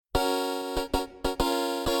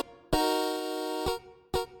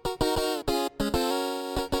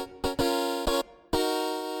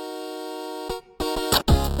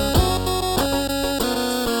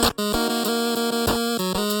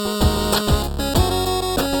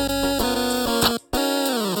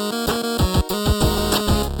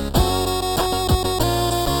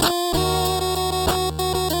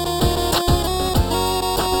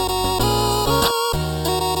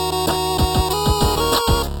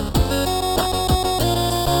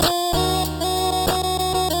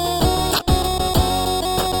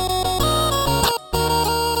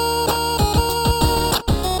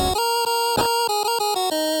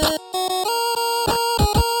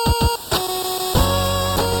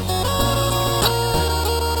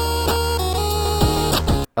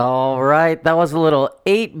right. That was a little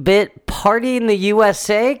 8-bit Party in the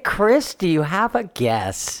USA. Chris, do you have a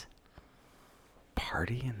guess?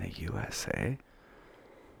 Party in the USA?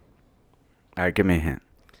 All right, give me a hint.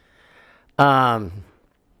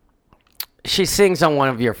 She sings on one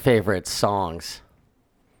of your favorite songs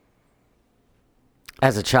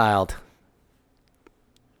as a child.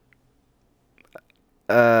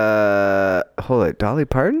 Hold it. Dolly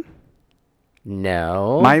Parton?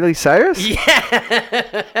 No. Miley Cyrus? Yeah.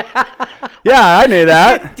 Yeah, I knew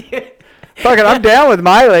that. Fucking, I'm down with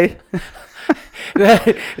Miley.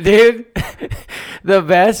 Dude, the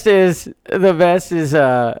best is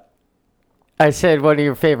I said one of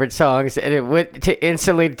your favorite songs, and it went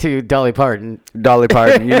instantly to Dolly Parton. Dolly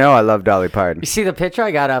Parton. You know I love Dolly Parton. You see the picture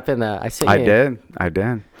I got up in the... I did.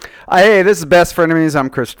 Hey, this is Best Frenemies.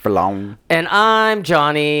 I'm Christopher Long. And I'm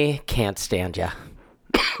Johnny. Can't stand ya.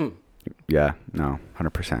 Yeah, no,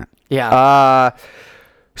 100%. Yeah.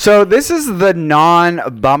 So this is the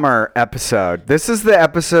non-bummer episode. This is the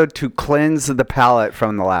episode to cleanse the palate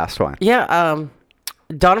from the last one. Yeah,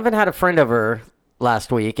 Donovan had a friend over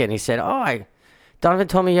last week, and he said, Donovan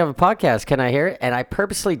told me you have a podcast. Can I hear it? And I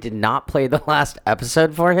purposely did not play the last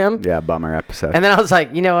episode for him. Yeah, bummer episode. And then I was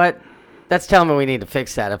like, you know what? That's telling me we need to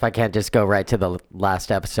fix that if I can't just go right to the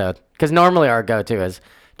last episode. Because normally our go-to is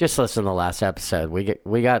just listen to the last episode.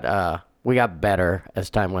 We got better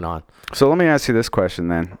as time went on. So let me ask you this question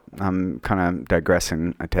then. I'm kind of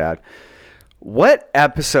digressing a tad. What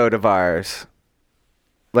episode of ours,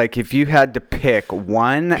 like if you had to pick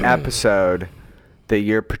one episode that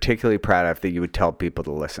you're particularly proud of that you would tell people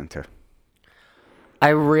to listen to? I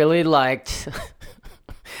really liked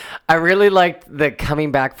the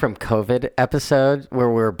coming back from COVID episode where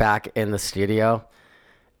we were back in the studio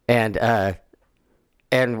and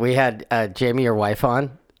we had Jamie, your wife,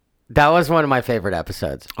 on. That was one of my favorite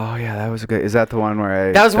episodes. Oh yeah, that was good. Is that the one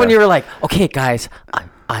where That was when you were like, okay guys,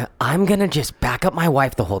 I'm going to just back up my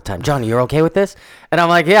wife the whole time. Johnny, you're okay with this? And I'm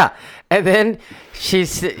like, yeah. And then she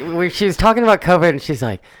was talking about COVID, and she's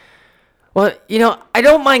like, well, I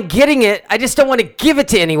don't mind getting it. I just don't want to give it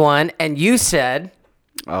to anyone. And you said...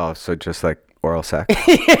 Oh, so just like oral sex?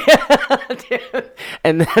 Yeah, dude.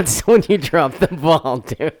 And that's when you dropped the ball,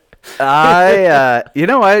 dude. You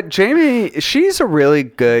know what? Jamie, she's a really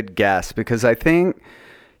good guest because I think,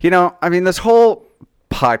 this whole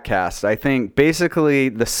podcast, I think basically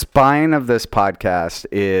the spine of this podcast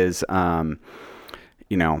is,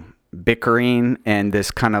 bickering and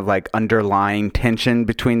this kind of like underlying tension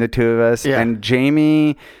between the two of us. Yeah. And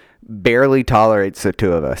Jamie barely tolerates the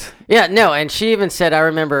two of us. Yeah, no. And she even said, I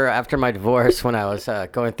remember after my divorce when I was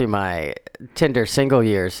going through my Tinder single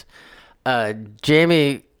years,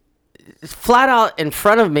 Jamie flat out in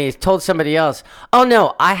front of me told somebody else, oh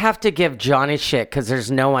no, I have to give Johnny shit because there's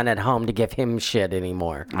no one at home to give him shit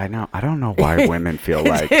anymore. I know. I don't know why women feel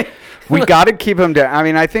like we got to keep him down. I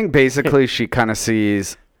mean, I think basically she kind of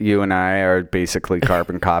sees you and I are basically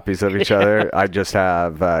carbon copies of each other. I just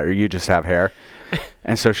have, or you just have hair.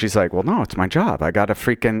 And so she's like, well, no, it's my job. I got to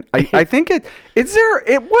freaking, I think is there,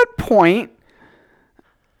 at what point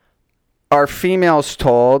are females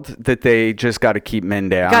told that they just got to keep men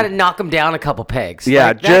down? Got to knock them down a couple pegs.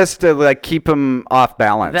 Yeah, just to keep them off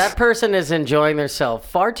balance. That person is enjoying themselves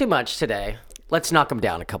far too much today. Let's knock them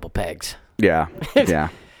down a couple pegs. Yeah, yeah.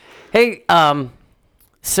 Hey,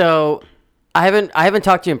 so I haven't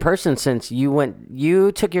talked to you in person since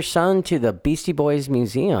you took your son to the Beastie Boys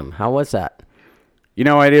Museum. How was that? You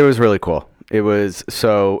know what? It was really cool. It was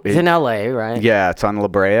it's in LA, right? Yeah, it's on La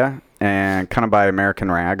Brea and kind of by American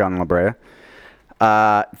Rag on La Brea.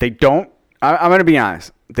 They don't, I'm going to be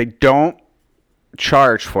honest, they don't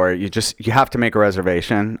charge for it. You have to make a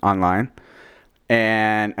reservation online.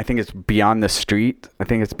 And I think it's Beyond the Street. I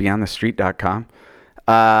think it's beyondthestreet.com.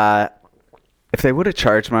 If they would have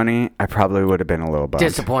charged money, I probably would have been a little bummed.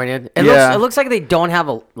 Disappointed. It looks like they don't have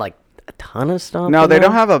a ton of stuff. No, they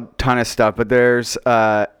don't have a ton of stuff, but there's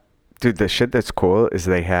dude, the shit that's cool is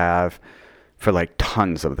they have for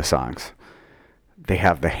tons of the songs. They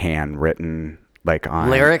have the handwritten on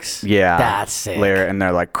lyrics. Yeah, that's sick. And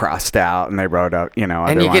they're crossed out, and they wrote out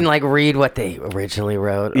and you can read what they originally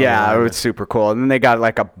wrote. Yeah, it was super cool. And then they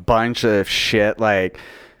got a bunch of shit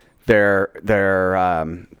their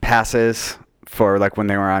passes for when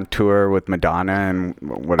they were on tour with Madonna and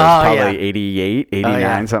probably 88,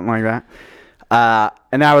 89, something like that.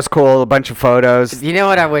 And that was cool. A bunch of photos. You know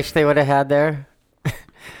what I wish they would have had there?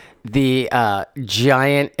 The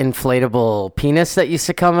giant inflatable penis that used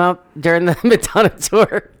to come up during the Madonna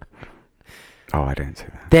tour. Oh, I didn't see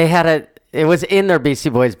that. They had it was in their Beastie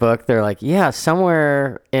Boys book. They're like, yeah,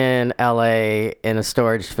 somewhere in LA in a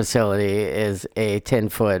storage facility is a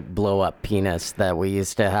 10-foot blow up penis that we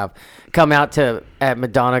used to have come out to at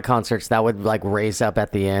Madonna concerts that would like raise up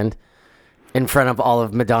at the end in front of all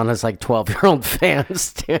of Madonna's like 12-year-old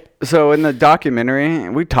fans. Dude. So in the documentary,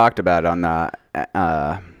 we talked about it on the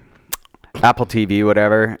Apple TV,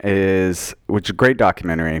 whatever, which is a great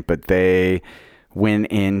documentary, but they went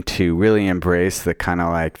in to really embrace the kind of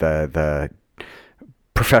like the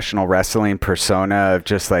professional wrestling persona of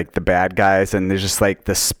just like the bad guys, and there's just like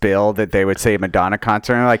the spill that they would say Madonna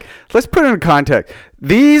concert, and like, let's put it in context.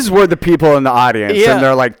 These were the people in the audience, and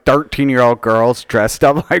they're like 13-year-old girls dressed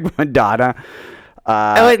up like Madonna.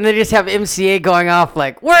 And they just have MCA going off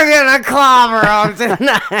like, we're gonna clobber them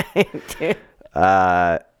tonight.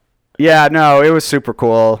 Yeah, no, it was super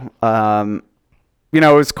cool. It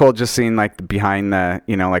was cool just seeing like the behind the,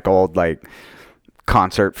 like old like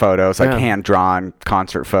concert photos, like hand-drawn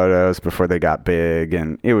concert photos before they got big,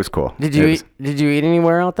 and it was cool. Did you eat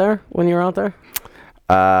anywhere out there when you were out there?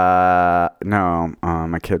 No,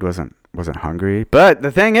 my kid wasn't hungry. But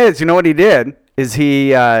the thing is, you know what he did is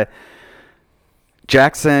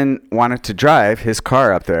Jackson wanted to drive his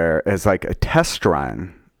car up there as like a test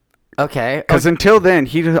run. Okay. Because until then,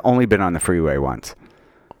 he'd only been on the freeway once.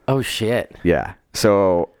 Oh, shit. Yeah.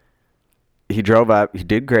 So he drove up. He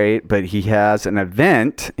did great, but he has an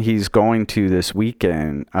event he's going to this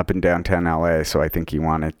weekend up in downtown LA. So I think he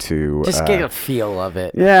wanted to just get a feel of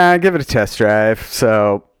it. Yeah, give it a test drive.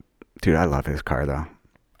 So, dude, I love his car though.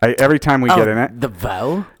 Every time we get in it. The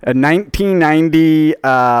Vo? A 1990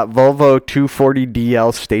 Volvo 240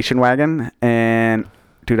 DL station wagon. And,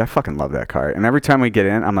 dude, I fucking love that car. And every time we get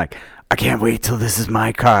in, I'm like, I can't wait till this is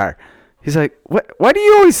my car. He's like, what? Why do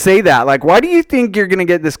you always say that? Like, why do you think you're going to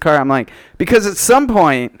get this car? I'm like, because at some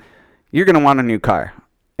point, you're going to want a new car.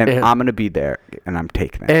 And I'm going to be there, and I'm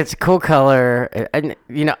taking it. It's a cool color. And,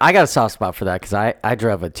 I got a soft spot for that because I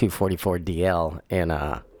drove a 244 DL in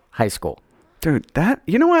high school. Dude,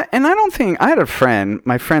 you know what? And I had a friend,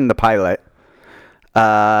 my friend, the pilot.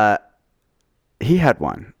 He had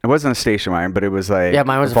one. It wasn't a station wagon, but it was like... Yeah,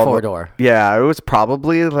 mine was a 4-door. Yeah, it was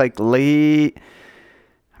probably like late...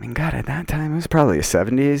 I mean, God, at that time, it was probably the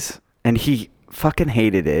 70s. And he fucking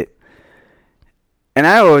hated it. And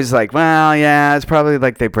I always like, well, yeah, it's probably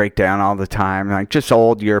like they break down all the time. Like just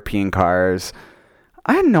old European cars.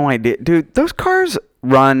 I had no idea. Dude, those cars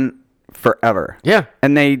run forever. Yeah.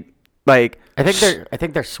 And they like... I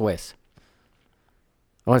think they're Swiss.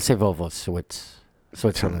 I want to say Volvo, Switzerland.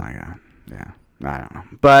 Something like that. Yeah. I don't know.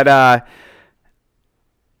 But,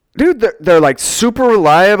 dude, they're like super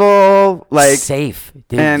reliable, like safe,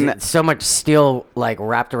 dude, and so much steel like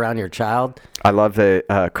wrapped around your child. I love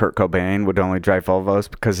that Kurt Cobain would only drive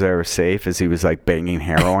Volvos because they were safe, as he was like banging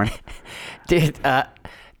heroin. Dude,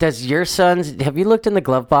 does your son's? Have you looked in the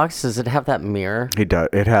glove box? Does it have that mirror? He does.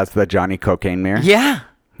 It has the Johnny Cocaine mirror. Yeah.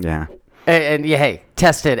 Yeah. And yeah, hey,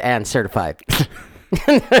 tested and certified.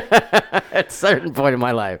 At a certain point in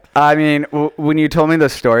my life. I mean, when you told me the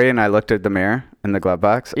story and I looked at the mirror in the glove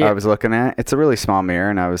box, I was looking at it. It's a really small mirror,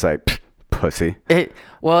 and I was like, pussy.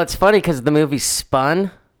 Well, it's funny because the movie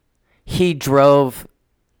Spun, he drove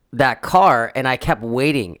that car, and I kept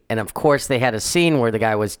waiting. And of course, they had a scene where the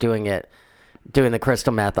guy was doing the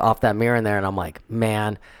crystal meth off that mirror in there, and I'm like,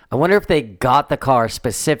 man, I wonder if they got the car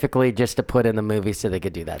specifically just to put in the movie so they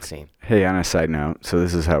could do that scene. Hey, on a side note, so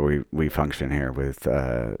this is how we function here with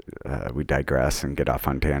we digress and get off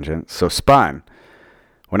on tangents. So Spun,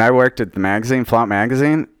 when I worked at the magazine, Flaunt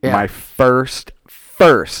Magazine, my first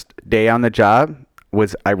day on the job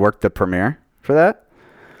was I worked the premiere for that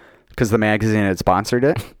because the magazine had sponsored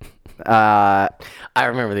it. I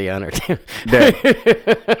remember the owner too.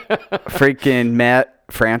 Freaking met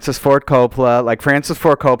Francis Ford Coppola. Like Francis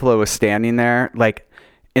Ford Coppola was standing there, like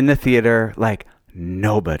in the theater, like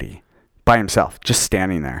nobody, by himself, just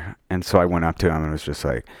standing there. And so I went up to him and was just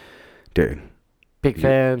like, "Dude, big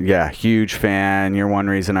fan." Yeah, huge fan. You're one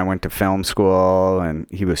reason I went to film school." And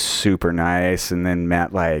he was super nice. And then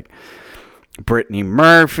met like Brittany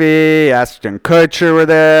Murphy, Ashton Kutcher were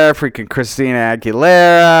there, freaking Christina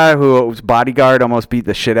Aguilera, whose bodyguard almost beat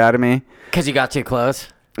the shit out of me. Because you got too close?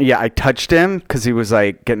 Yeah, I touched him because he was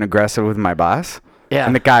like getting aggressive with my boss. Yeah.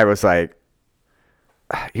 And the guy was like,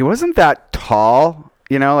 he wasn't that tall,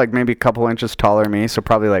 like maybe a couple inches taller than me. So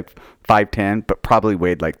probably like 5'10", but probably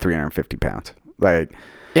weighed like 350 pounds. Like,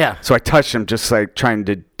 Yeah. So I touched him, just like trying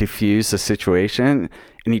to diffuse the situation.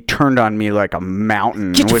 And he turned on me like a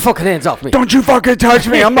mountain. Get your fucking hands off me. Don't you fucking touch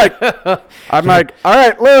me. I'm like, all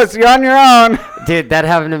right, Lewis, you're on your own. Dude, that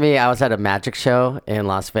happened to me. I was at a magic show in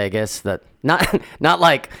Las Vegas. Not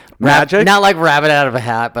like magic, not like rabbit out of a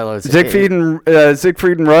hat, but it was Siegfried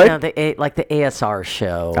and Roy. No, the ASR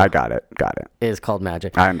show. I got it. Is called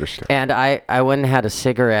magic. I understand. And I went and had a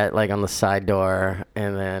cigarette like on the side door,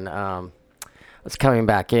 and then I was coming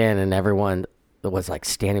back in, and everyone was like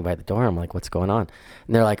standing by the door. I'm like, what's going on?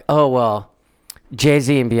 And they're like, oh, well,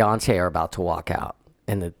 Jay-Z and Beyonce are about to walk out.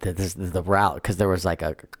 And the route, because there was like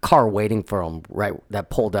a car waiting for them right that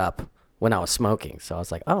pulled up when I was smoking. So I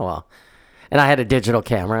was like, oh, well. And I had a digital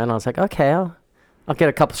camera, and I was like, okay, I'll get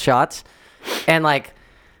a couple shots. And like,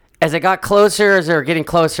 as it got closer, as they were getting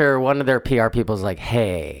closer, one of their PR people was like,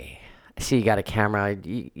 hey, I see you got a camera.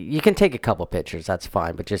 You can take a couple pictures. That's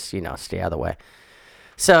fine. But just, stay out of the way.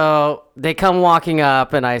 So they come walking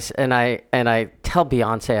up, and I tell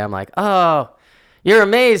Beyonce, I'm like, oh, you're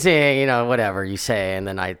amazing, whatever you say. And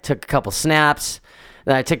then I took a couple snaps.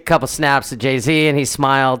 Then I took a couple snaps of Jay-Z, and he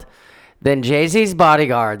smiled. Then Jay-Z's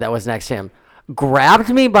bodyguard that was next to him grabbed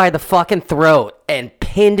me by the fucking throat and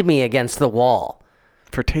pinned me against the wall.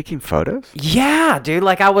 For taking photos? Yeah, dude.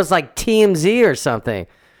 Like I was like TMZ or something.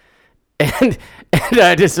 And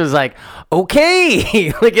I just was like,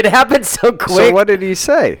 okay. Like it happened so quick. So what did he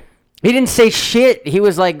say? He didn't say shit. He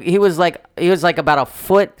was like about a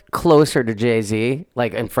foot closer to Jay-Z,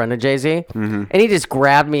 like in front of Jay-Z. Mm-hmm. And he just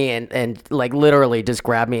grabbed me and like literally just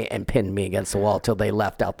grabbed me and pinned me against the wall till they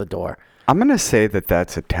left out the door. I'm going to say that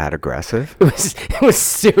that's a tad aggressive. It was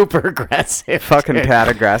super aggressive. Fucking dude. tad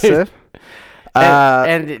aggressive.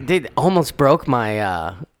 And it almost broke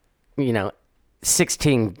my,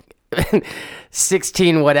 16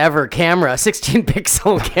 whatever camera, 16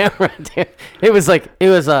 pixel camera. Dude. It was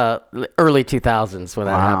early 2000s when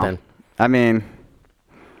that happened. I mean,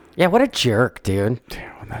 yeah, what a jerk, dude.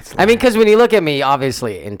 That's I mean, because when you look at me,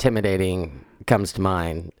 obviously intimidating comes to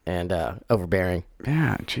mind and overbearing.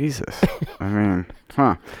 Yeah, Jesus. I mean,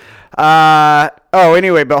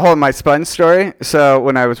 anyway, but hold on, my sponge story. So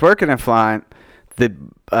when I was working at Flynt, the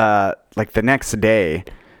next day,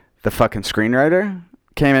 the fucking screenwriter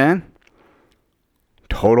came in.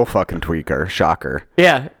 Total fucking tweaker. Shocker.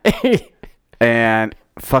 Yeah. And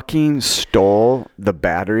fucking stole the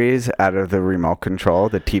batteries out of the remote control,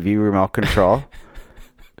 the TV remote control.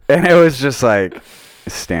 And it was just like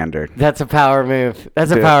standard. That's a power move.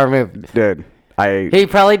 That's a power move. Dude. He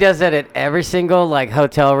probably does that at every single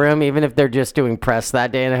hotel room, even if they're just doing press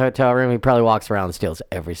that day in a hotel room. He probably walks around and steals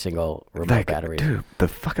every single remote battery. Dude, the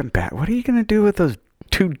fucking what are you gonna do with those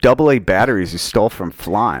 2 AA batteries you stole from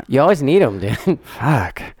Flynt? You always need them, dude.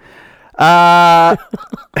 Fuck.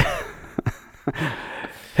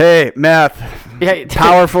 Hey, meth. Yeah,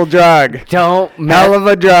 powerful drug. Don't hell of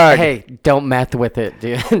a drug. Hey, don't meth with it,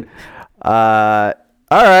 dude. All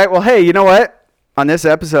right. Well, hey, you know what? On this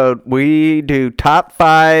episode, we do top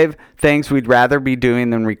 5 things we'd rather be doing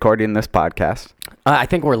than recording this podcast. I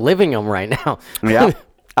think we're living them right now. Yeah.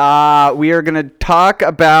 We are going to talk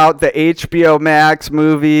about the HBO Max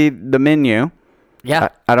movie, The Menu. Yeah.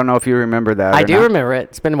 I don't know if you remember that. I do remember it.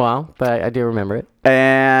 It's been a while, but I do remember it.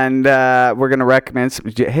 And we're going to recommend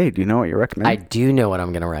hey, do you know what you're recommending? I do know what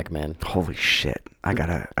I'm going to recommend. Holy shit. I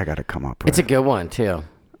gotta come up with It's a good one, too.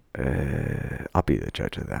 I'll be the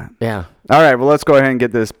judge of that. Yeah. All right. Well, let's go ahead and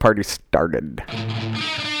get this party started.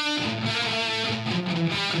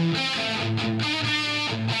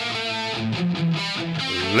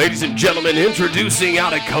 Ladies and gentlemen, introducing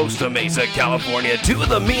out of Costa Mesa, California, 2 of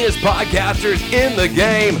the meanest podcasters in the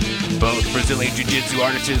game. Both Brazilian Jiu-Jitsu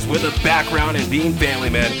artists with a background in being family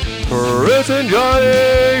men. Chris and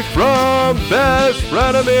Johnny from Best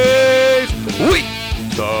Frenemies. We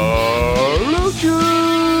salute you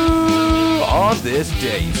on this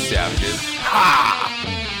day, you savages. Ha!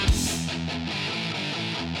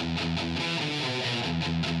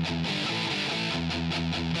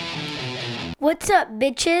 What's up,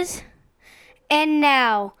 bitches? And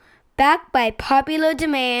now, back by popular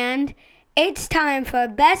demand, it's time for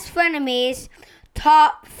Best Frenemies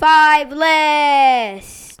Top 5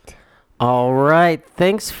 List. All right.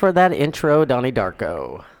 Thanks for that intro, Donnie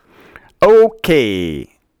Darko.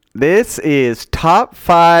 Okay. This is top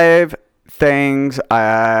 5 things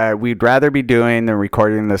we'd rather be doing than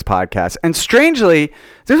recording this podcast. And strangely,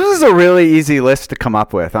 this was a really easy list to come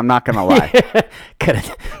up with. I'm not going to lie. Could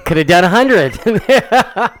have done 100.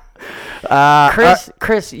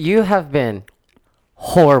 Chris, you have been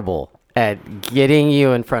horrible at getting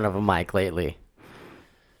you in front of a mic lately.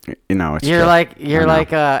 You know, it's You're just- like I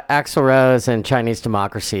know. Axl Rose and Chinese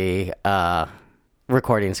Democracy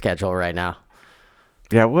recording schedule right now.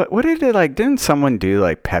 Yeah, what did it like? Didn't someone do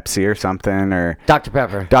like Pepsi or something or Dr.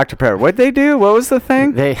 Pepper. Dr. Pepper? What'd they do? What was the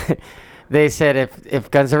thing? They said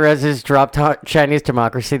if Guns N' Roses dropped Chinese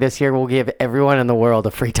Democracy this year, we'll give everyone in the world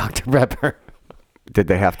a free Dr. Pepper. Did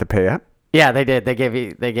they have to pay up? Yeah, they did. They gave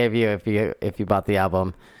you if you bought the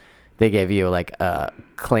album, they gave you like a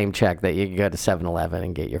claim check that you could go to 7-Eleven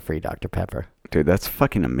and get your free Dr. Pepper. Dude, that's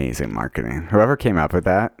fucking amazing marketing. Whoever came up with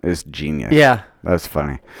that is genius. Yeah. That's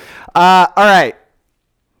funny. All right.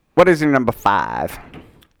 What is your number 5?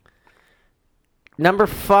 Number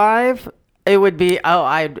 5, it would be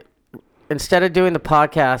instead of doing the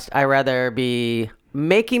podcast, I'd rather be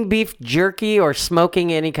making beef jerky or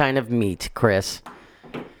smoking any kind of meat, Chris.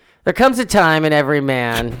 There comes a time in every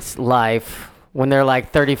man's life when they're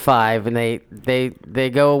like 35 and they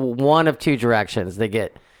go one of two directions. They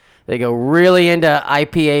go really into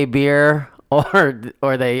IPA beer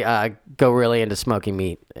or they go really into smoking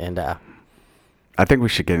meat. And I think we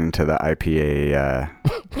should get into the IPA.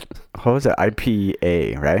 What was it?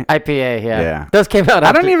 IPA, right? IPA, yeah. Yeah. Those came out.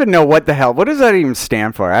 I don't even know what the hell. What does that even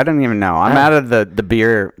stand for? I don't even know. I'm out of the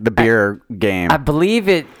beer game. I believe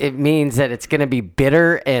it means that it's going to be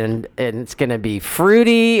bitter and it's going to be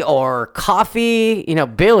fruity or coffee. You know,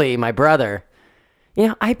 Billy, my brother,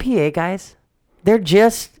 IPA guys,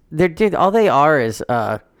 all they are is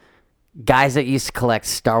guys that used to collect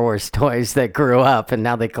Star Wars toys that grew up and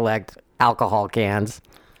now they collect alcohol cans.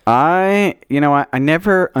 You know what? I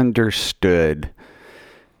never understood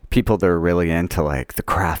people that are really into like the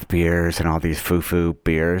craft beers and all these foo-foo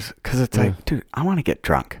beers. Cause it's like, dude, I want to get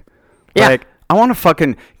drunk. Yeah. Like, I want to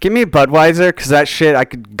fucking give me a Budweiser. Cause that shit, I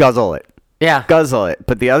could guzzle it. Yeah. Guzzle it.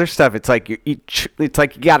 But the other stuff, it's like it's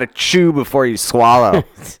like you got to chew before you swallow.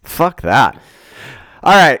 Fuck that.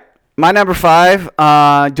 All right. My number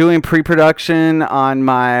 5, doing pre-production on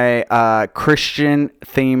my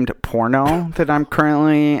Christian-themed porno that I'm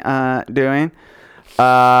currently doing.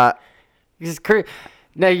 Now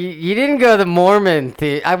you didn't go the Mormon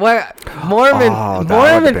theme. Mormon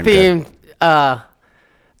themed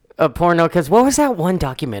porno. Because what was that one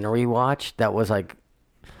documentary you watched that was like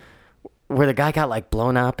where the guy got like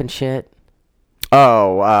blown up and shit?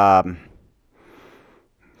 Oh,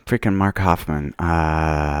 freaking Mark Hoffman.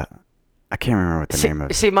 I can't remember what the name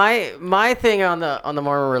of it. See, my thing on the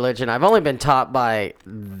Mormon religion, I've only been taught by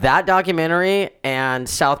that documentary and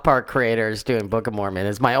South Park creators doing Book of Mormon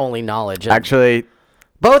is my only knowledge. Actually,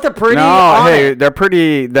 both are pretty. They're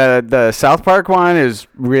pretty. The South Park one is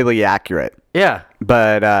really accurate. Yeah.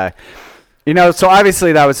 But so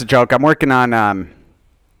obviously that was a joke. I'm working on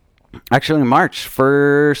actually in March,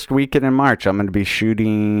 first weekend in March, I'm going to be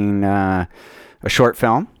shooting a short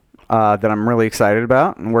film. That I'm really excited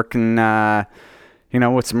about and working,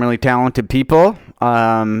 with some really talented people.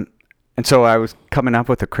 And so I was coming up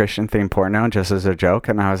with a Christian themed porno just as a joke.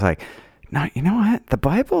 And I was like, no, you know what? The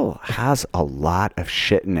Bible has a lot of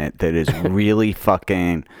shit in it that is really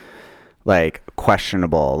fucking like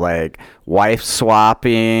questionable, like wife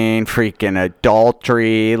swapping, freaking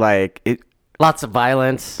adultery, like it. Lots of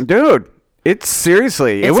violence. Dude. It's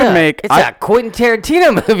seriously, It's a Quentin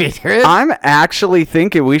Tarantino movie, dude. I'm actually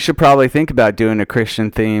thinking we should probably think about doing a Christian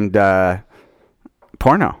themed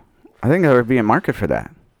porno. I think there would be a market for that,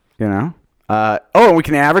 and we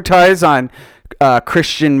can advertise on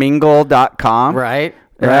christianmingle.com. Right.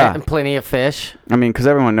 Yeah. And plenty of fish. I mean, because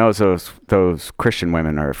everyone knows those Christian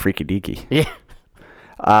women are freaky deaky.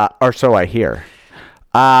 Yeah. Or so I hear.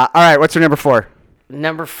 All right, what's your number 4?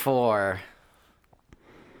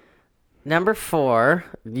 Number 4,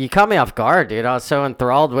 you caught me off guard, dude. I was so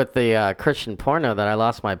enthralled with the Christian porno that I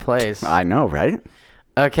lost my place. I know, right?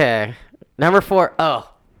 Okay. Number 4,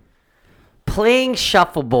 playing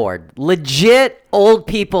shuffleboard. Legit old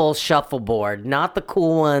people shuffleboard, not the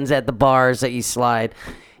cool ones at the bars that you slide.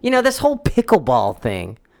 This whole pickleball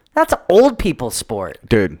thing, that's old people sport.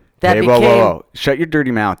 Dude, whoa. Shut your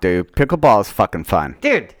dirty mouth, dude. Pickleball is fucking fun.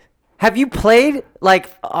 Dude. Have you played, like,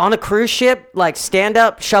 on a cruise ship, like,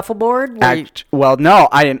 stand-up shuffleboard? Well, no.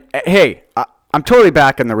 I didn't. Hey, I'm totally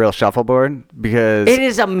back in the real shuffleboard because... It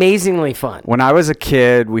is amazingly fun. When I was a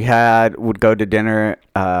kid, would go to dinner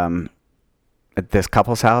at this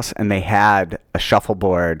couple's house, and they had a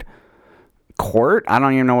shuffleboard court. I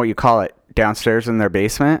don't even know what you call it. Downstairs in their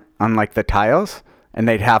basement on, like, the tiles. And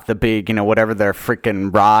they'd have the big, whatever their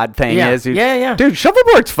freaking rod thing is. Yeah. Dude,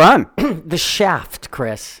 shuffleboard's fun. The shaft,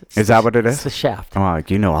 Chris. Is that what it is? It's the shaft. Oh,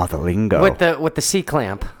 you know all the lingo. With the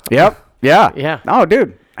C-clamp. Yep. Yeah. Yeah. Oh,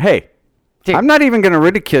 dude. Hey. Dude. I'm not even going to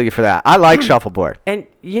ridicule you for that. I like shuffleboard. And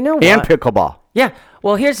you know what? And pickleball. Yeah.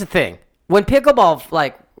 Well, here's the thing. When pickleball,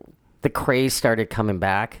 like, the craze started coming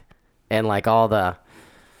back and, like, all the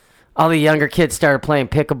younger kids started playing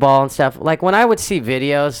pickleball and stuff, like, when I would see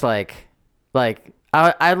videos, like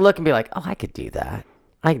I'd look and be like, oh, I could do that.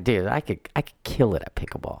 I could do that. I could kill it at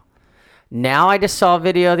pickleball. Now I just saw a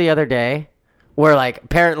video the other day where, like,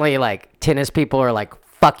 apparently, like, tennis people are like,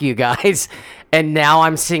 fuck you guys. And now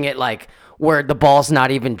I'm seeing it, like, where the ball's not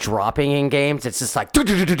even dropping in games. It's just like,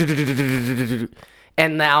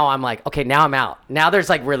 and now I'm like, okay, now I'm out. Now there's,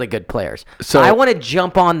 like, really good players. So I want to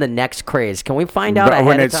jump on the next craze. Can we find out ahead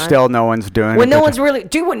when of it's time? still no one's doing it? When no one's really,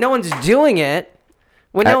 dude, when no one's doing it,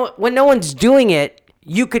 when no one's doing it,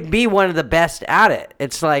 you could be one of the best at it.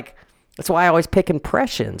 It's like, that's why I always pick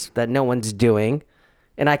impressions that no one's doing,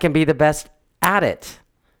 and I can be the best at it.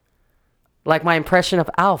 Like my impression of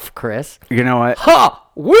Alf, Chris. You know what? Ha!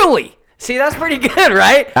 Willie! See, that's pretty good,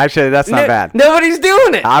 right? Actually, that's not bad. Nobody's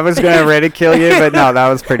doing it. I was going to ridicule you, but no, that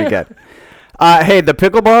was pretty good. Hey, the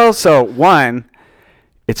pickleball, so one,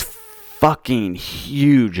 it's fucking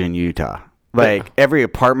huge in Utah. Like, every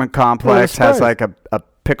apartment complex has, like, a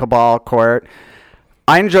pickleball court.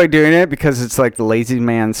 I enjoy doing it because it's like the lazy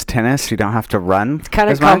man's tennis. You don't have to run It's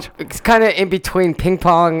kind of in between ping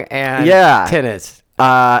pong and tennis.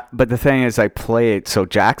 But the thing is, I play it. So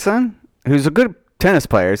Jackson, who's a good tennis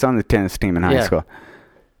player, he's on the tennis team in high school.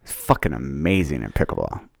 He's fucking amazing at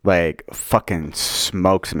pickleball. Like, fucking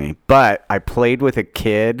smokes me. But I played with a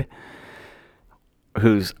kid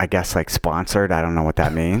who's, I guess, like, sponsored. I don't know what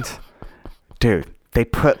that means. Dude, they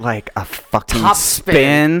put, like, a fucking Top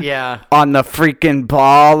spin on the freaking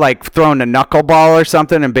ball, like throwing a knuckleball or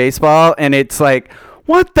something in baseball. And it's like,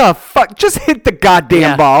 what the fuck? Just hit the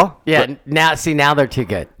goddamn ball. Yeah, now they're too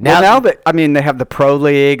good. Now that, I mean, they have the pro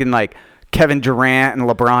league and, like, Kevin Durant and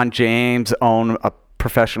LeBron James own a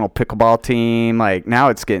professional pickleball team. Like, now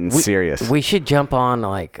it's getting serious. We should jump on,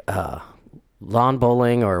 like, lawn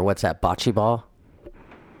bowling or what's that, bocce ball?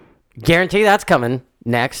 Guarantee that's coming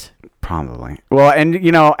next. Probably. Well, and,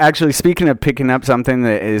 you know, actually, speaking of picking up something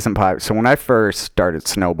that isn't popular, so when I first started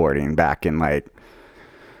snowboarding back in, like,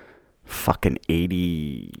 fucking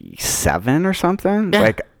 87 or something,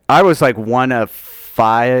 like, I was, like, one of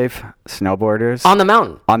 5 snowboarders. On the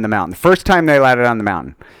mountain. On the mountain. The first time they allowed it on the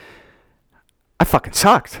mountain. I fucking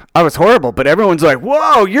sucked. I was horrible, but everyone's like,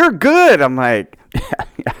 whoa, you're good. I'm like,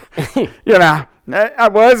 you know, I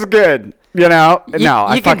was good. You know,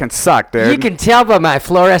 I fucking suck, dude. You can tell by my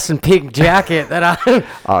fluorescent pink jacket that I.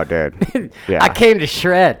 Oh, dude. Yeah. I came to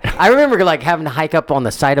shred. I remember, like, having to hike up on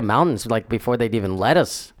the side of mountains, like, before they'd even let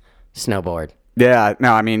us snowboard. Yeah.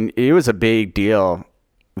 No, I mean, it was a big deal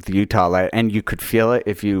with Utah, like, and you could feel it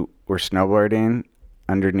if you were snowboarding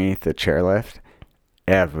underneath the chairlift.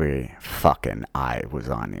 Every fucking eye was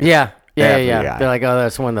on you. Yeah. Yeah. Eye. They're like, oh,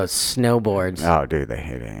 that's one of those snowboards. Oh, dude, they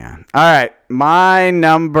hate it, yeah. All right. My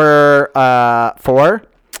number 4.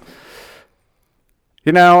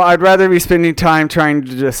 You know, I'd rather be spending time trying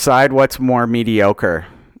to decide what's more mediocre.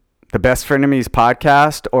 The Best Frenemies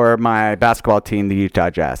podcast or my basketball team, the Utah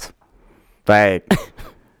Jazz. Like,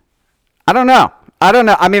 I don't know.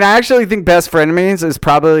 I mean, I actually think Best Frenemies is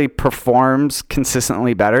probably performs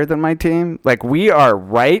consistently better than my team. Like, we are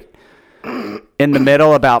right in the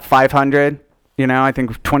middle, about 500. You know, I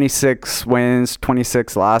think 26 wins,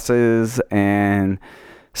 26 losses. And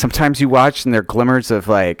sometimes you watch and there are glimmers of,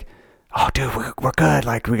 like, oh, dude, we're good.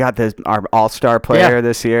 Like, we got our all-star player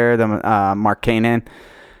this year, the Mark Kanan.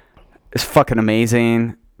 It's fucking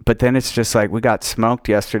amazing. But then it's just like, we got smoked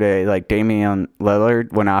yesterday. Like, Damian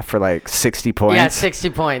Lillard went off for, like, 60 points. Yeah, 60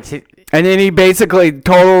 points. And then he basically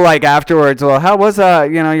told, like, afterwards, well, how was,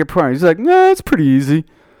 your point? He's like, no, it's pretty easy.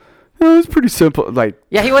 No, it's pretty simple. Like,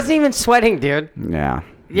 yeah, he wasn't even sweating, dude. Yeah.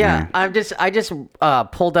 Yeah, I just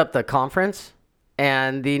pulled up the conference,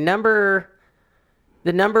 and the number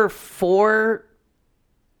 4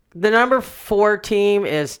 team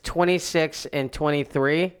is 26 and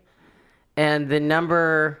 23. And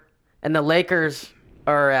the Lakers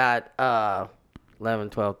are at 11,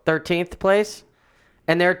 12, 13th place,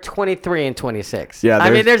 and they're 23 and 26. Yeah, I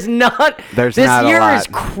mean, this year a is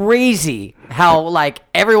crazy how, like,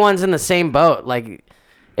 everyone's in the same boat. Like,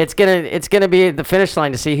 it's gonna be the finish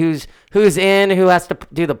line to see who's in, who has to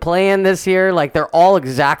do the play-in this year. Like, they're all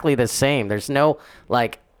exactly the same. There's no,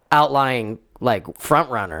 like, outlying, like, front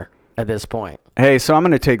runner at this point. Hey, so I'm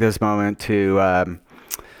gonna take this moment to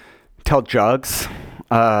tell Jugs,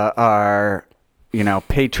 our,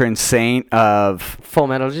 patron saint of Full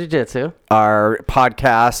Metal Jiu-Jitsu, our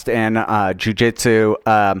podcast and jiu-jitsu,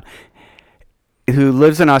 who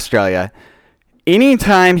lives in Australia.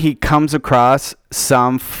 Anytime he comes across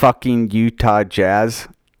some fucking Utah Jazz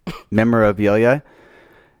memorabilia,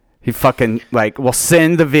 He fucking like will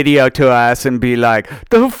send the video to us and be like,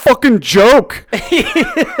 "The fucking joke."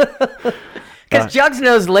 Because Jugs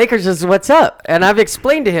knows Lakers is what's up, and I've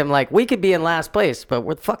explained to him like we could be in last place, but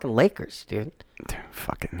we're the fucking Lakers, dude.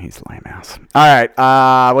 Fucking, he's lame ass. All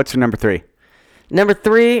right, what's your number 3? Number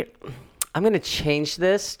 3, I'm gonna change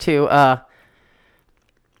this to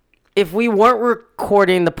if we weren't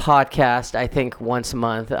recording the podcast, I think once a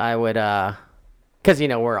month I would because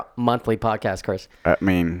we're a monthly podcast, Chris. I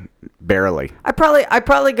mean, barely. I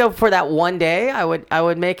probably go for that one day. I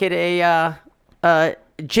would make it a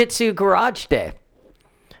Jitsu Garage Day,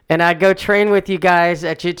 and I'd go train with you guys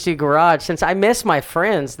at Jitsu Garage since I miss my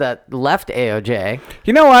friends that left AOJ.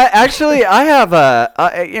 You know what? Actually, I have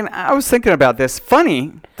I was thinking about this.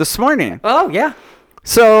 Funny this morning. Oh yeah.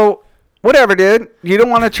 So whatever, dude. You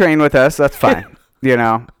don't want to train with us? That's fine.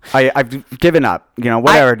 I've given up.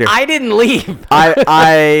 Whatever, dude. I didn't leave.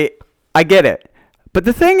 I get it. But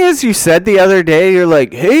the thing is, you said the other day, you're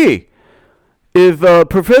like, hey, if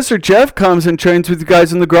Professor Jeff comes and trains with you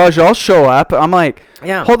guys in the garage, I'll show up. I'm like,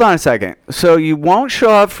 yeah. Hold on a second. So you won't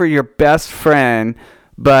show up for your best friend,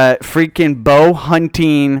 but freaking bow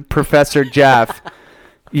hunting Professor Jeff,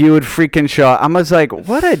 you would freaking show up. I was like,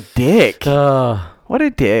 what a dick. What a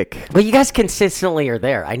dick. But you guys consistently are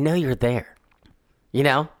there. I know you're there.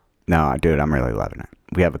 No, dude, I'm really loving it.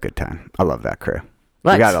 We have a good time. I love that crew.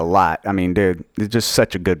 Nice. We got a lot. I mean, dude, it's just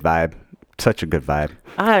such a good vibe. Such a good vibe.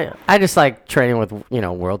 I just like training with,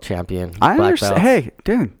 world champion. I black understand. belts. Hey,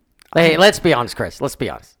 dude. Hey, let's be honest, Chris. Let's be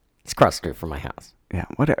honest. It's across the street from my house. Yeah,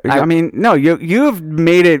 whatever. I mean, no, you've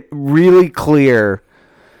made it really clear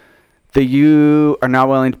that you are not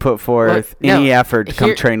willing to put forth any effort to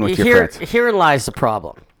come train with your friends. Herein lies the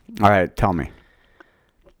problem. All right, tell me.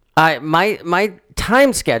 My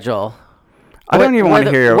time schedule. I don't even want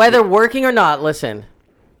to hear whether working or not. Listen,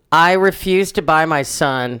 I refuse to buy my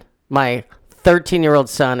 13-year-old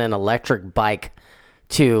son, an electric bike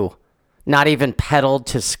to not even pedal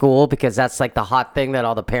to school because that's like the hot thing that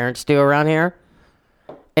all the parents do around here.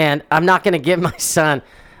 And I'm not going to give my son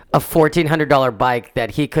a $1,400 bike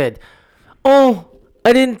that he could. Oh,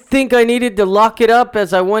 I didn't think I needed to lock it up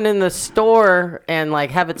as I went in the store and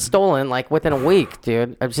like have it stolen like within a week,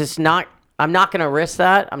 dude. I'm not going to risk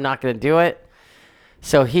that. I'm not going to do it.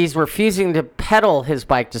 So he's refusing to pedal his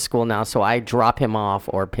bike to school now, so I drop him off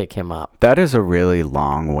or pick him up. That is a really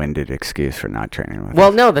long-winded excuse for not training with Well,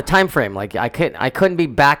 us. no, the time frame. Like I couldn't be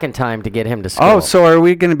back in time to get him to school. Oh, so are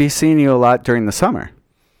we going to be seeing you a lot during the summer?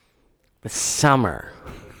 The summer.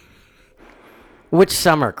 Which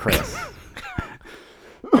summer, Chris?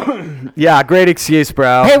 Yeah, great excuse,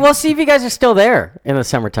 bro. Hey, we'll see if you guys are still there in the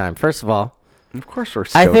summertime, first of all. Of course we're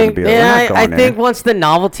still going to be there. I think once the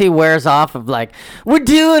novelty wears off of like, we're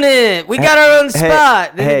doing it. We got our own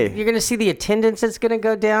spot. Then you're going to see the attendance that's going to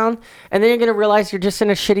go down. And then you're going to realize you're just in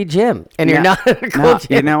a shitty gym. And you're not in a cool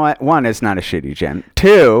gym. You know what? One, it's not a shitty gym.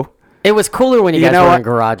 Two. It was cooler when you guys were in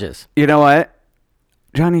garages. You know what?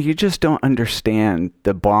 Johnny, you just don't understand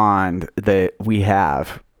the bond that we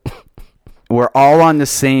have. We're all on the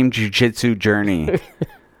same jiu-jitsu journey.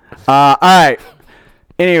 All right.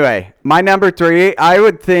 Anyway, my number 3, I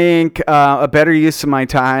would think a better use of my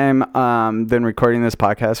time than recording this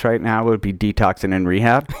podcast right now would be detoxing in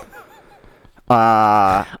rehab.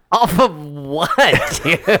 Off of what,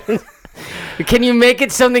 dude? Can you make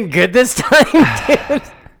it something good this time, dude?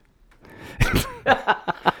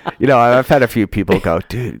 I've had a few people go,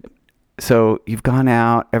 dude, so you've gone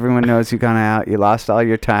out. Everyone knows you've gone out. You lost all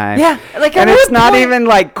your time. Yeah. And it's not even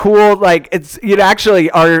like cool. Like you'd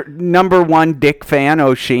actually, our number 1 dick fan,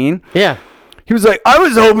 O'Sheen. Yeah. He was like, I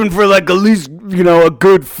was hoping for like at least, a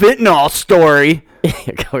good fentanyl story.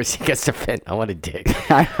 Of course he gets to fit. I want to dig.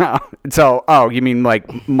 I know. So, you mean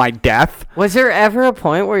like my death? Was there ever a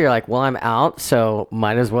point where you're like, well, I'm out, so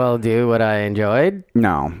might as well do what I enjoyed?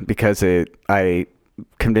 No, because I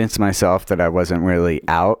convinced myself that I wasn't really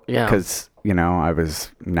out. Yeah. Because, I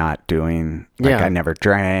was not doing, I never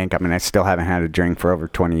drank. I mean, I still haven't had a drink for over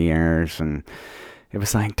 20 years. And it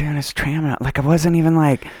was like, dude, it's tramming. Like, I wasn't even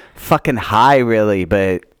like fucking high really,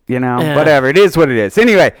 but, whatever. It is what it is.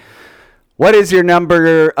 Anyway. What is your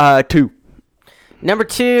number 2? Number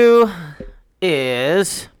 2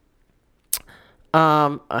 is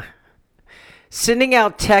sending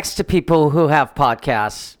out texts to people who have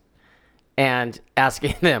podcasts and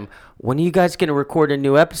asking them, when are you guys going to record a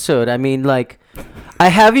new episode? I mean, like, I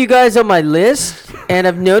have you guys on my list, and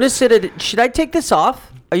I've noticed that should I take this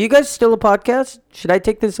off? Are you guys still a podcast? Should I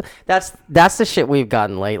take this? That's the shit we've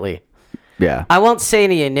gotten lately. Yeah. I won't say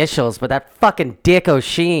any initials, but that fucking Dick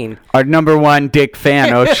O'Sheen. Our number one Dick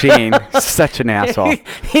fan, O'Sheen. Such an asshole.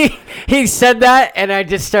 He said that, and I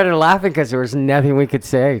just started laughing because there was nothing we could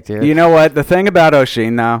say, dude. You know what? The thing about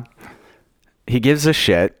O'Sheen, though, he gives a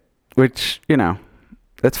shit, which,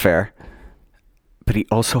 that's fair. But he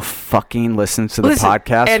also fucking listens to the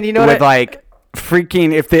podcast. And you know with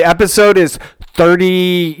freaking, if the episode is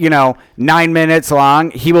 30, 9 minutes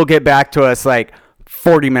long, he will get back to us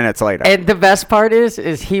 40 minutes later. And the best part is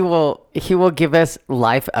he will give us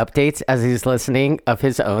live updates as he's listening of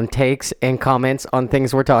his own takes and comments on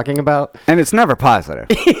things we're talking about. And it's never positive.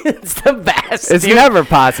 It's the best. It's dude. never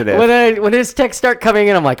positive. When his texts start coming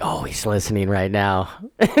in, I'm like, oh, he's listening right now.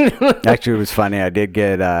 Actually, it was funny. I did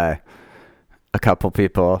get a couple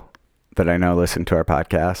people that I know listen to our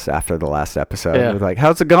podcast after the last episode. Yeah. They're like,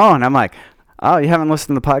 how's it going? I'm like, oh, you haven't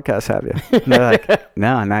listened to the podcast, have you? And they're like,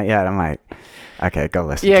 no, not yet. I'm like, okay, go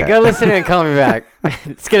listen. Yeah, go listen and call me back.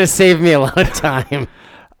 It's going to save me a lot of time.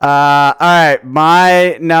 All right.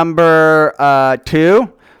 My number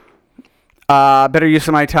 2, better use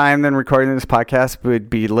of my time than recording this podcast would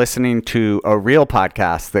be listening to a real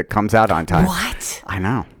podcast that comes out on time. What? I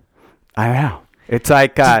know. It's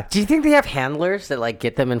like... Do you think they have handlers that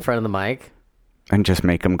get them in front of the mic? And just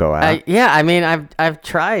make them go out? Yeah, I mean, I've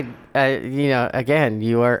tried. Again,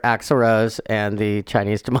 you are Axl Rose and the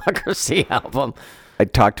Chinese Democracy album. I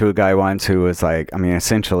talked to a guy once who was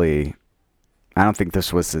essentially, I don't think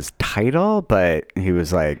this was his title, but he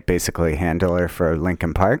was basically handler for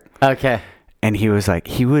Linkin Park. Okay. And he was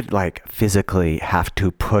he would physically have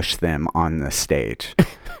to push them on the stage.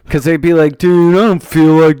 Because they'd be like, dude, I don't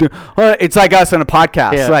feel like it's like us on a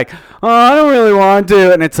podcast. Yeah. Oh, I don't really want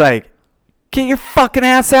to. And it's get your fucking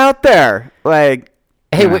ass out there.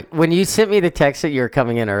 Hey, when you sent me the text that you were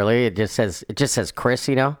coming in early, it just says Chris,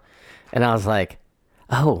 and I was like,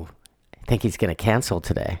 oh, I think he's gonna cancel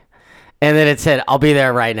today, and then it said I'll be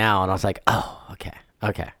there right now, and I was like, oh,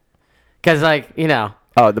 okay, because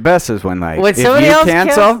Oh, the best is when if somebody you else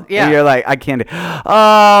cancel, yeah, you're I can't. Oh,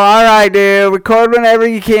 all right, dude, record whenever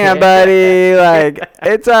you can, buddy.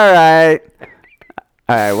 It's all right.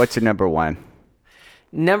 All right, what's your number 1?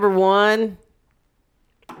 Number 1.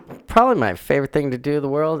 Probably my favorite thing to do in the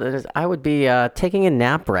world is I would be taking a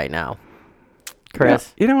nap right now.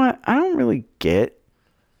 Chris, you know what? I don't really get.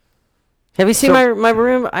 Have you seen my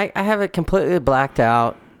room? I have it completely blacked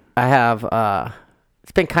out. I have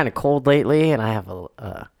it's been kind of cold lately, and I have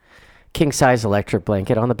a king size electric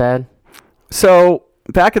blanket on the bed. So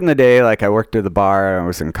back in the day, I worked at the bar. I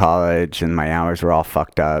was in college, and my hours were all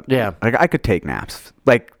fucked up. Yeah, I could take naps,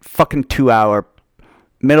 fucking 2-hour,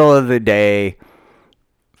 middle of the day.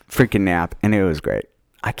 Freaking nap, and it was great.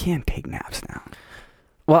 I can't take naps now.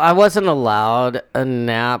 Well, I wasn't allowed a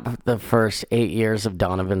nap the first 8 years of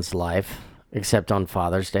Donovan's life, except on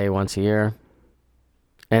Father's Day once a year.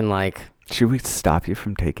 And should we stop you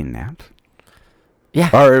from taking naps? Yeah.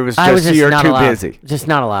 Or it was just you're too busy. Just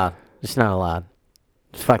not allowed. It's fucking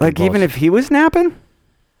bullshit. Even if he was napping?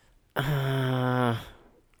 Well,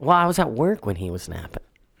 I was at work when he was napping.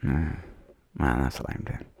 Well, that's lame,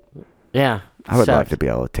 dude. Yeah. I would love to be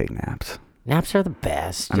able to take naps. Naps are the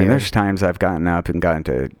best, dude. I mean, there's times I've gotten up and gotten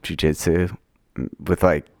to jiu-jitsu with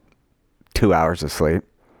 2 hours of sleep.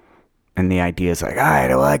 And the idea is all right,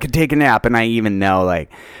 well, I could take a nap. And I even know,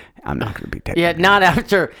 I'm not going to be taking a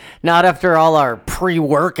nap. not after all our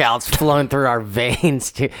pre-workouts flowing through our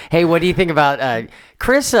veins. Too. Hey, what do you think about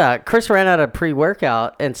Chris? Chris ran out of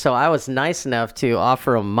pre-workout, and so I was nice enough to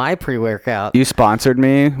offer him my pre-workout. You sponsored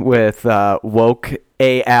me with Woke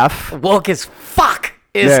AF. Woke as fuck,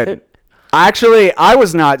 is it? Actually, I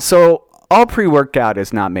was not. So all pre-workout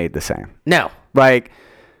is not made the same. No.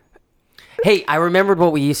 Hey, I remembered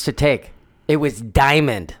what we used to take. It was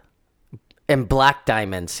Diamond and Black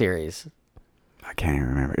Diamond series. I can't even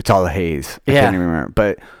remember. It's all the haze. I Yeah. can't even remember.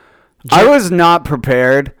 But I was not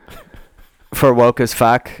prepared for woke as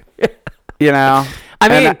fuck. I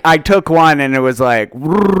mean, and I took one and it was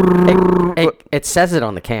it says it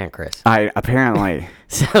on the can, Chris. I apparently.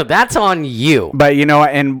 So that's on you. But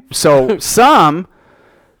and so some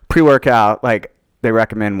pre-workout, they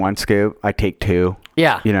recommend 1 scoop. I take 2.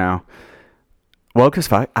 Yeah. Woke as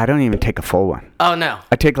fuck. I don't even take a full one. Oh no.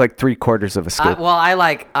 I take 3/4 of a scoop.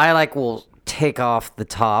 I will take off the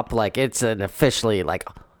top. It's an officially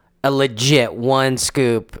a legit 1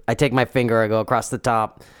 scoop. I take my finger, I go across the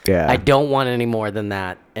top. Yeah. I don't want any more than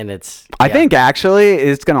that. And it's. I think actually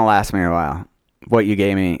it's gonna last me a while. What you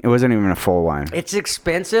gave me, it wasn't even a full one. It's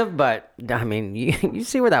expensive, but I mean, you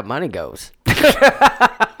see where that money goes.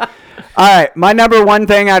 All right, my number one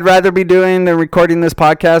thing I'd rather be doing than recording this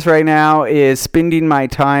podcast right now is spending my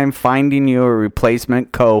time finding you a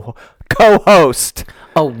replacement co-host.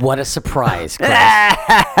 Oh, what a surprise, Chris.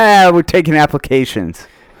 We're taking applications.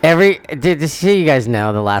 Did see you guys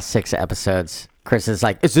know the last 6 episodes, Chris is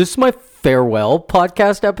like, is this my farewell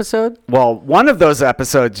podcast episode? Well, one of those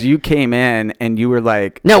episodes you came in and you were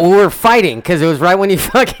like... No, we were fighting because it was right when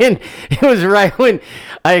it was right when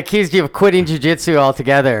I accused you of quitting jiu-jitsu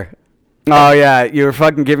altogether. Oh, yeah, you were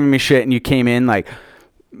fucking giving me shit and you came in like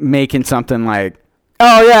making something like,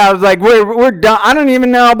 oh, yeah, I was like, we're done. I don't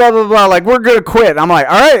even know, blah, blah, blah. Like, we're going to quit. I'm like,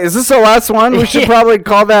 all right, is this the last one? We should probably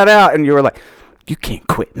call that out. And you were like... You can't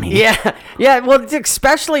quit me. Yeah. Well,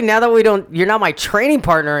 especially now that you're not my training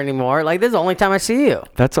partner anymore. Like, this is the only time I see you.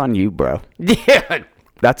 That's on you, bro. Yeah.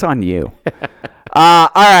 That's on you. All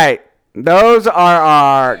right. Those are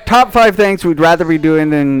our top 5 things we'd rather be doing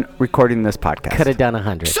than recording this podcast. Could have done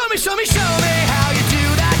 100. Show me how you do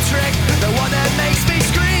that trick. The one that makes me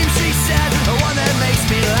scream, she said. The one that makes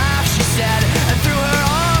me laugh, she said. And threw her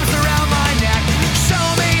arms around my neck. Show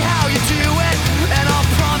me how you do it, and I'll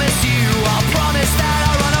promise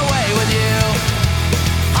that I'll run away with you.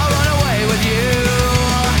 I'll run away with you.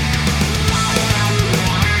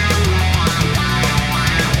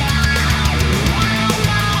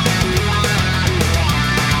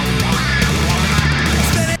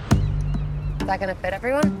 Is that gonna fit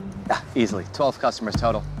everyone? Yeah, easily. 12 customers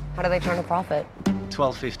total. How do they turn a profit?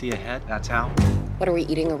 $12.50 a head, that's how. What, are we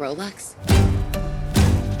eating a Rolex?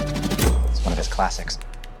 It's one of his classics.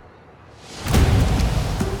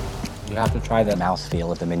 You have to try the mouthfeel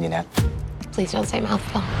of the mignonette. Please don't say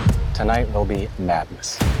mouthful. Tonight will be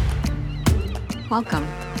madness. Welcome.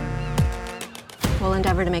 We'll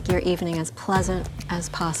endeavor to make your evening as pleasant as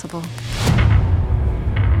possible.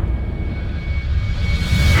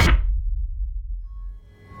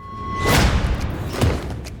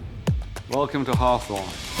 Welcome to Hawthorne.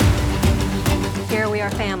 Here we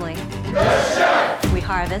are family. We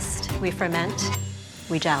harvest, we ferment,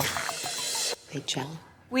 we gel. They gel.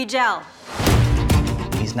 We gel.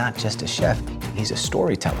 He's not just a chef, he's a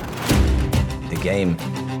storyteller. The game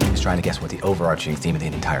is trying to guess what the overarching theme of the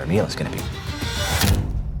entire meal is going to be.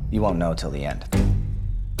 You won't know till the end.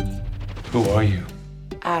 Who are you?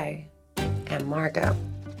 I am Margot.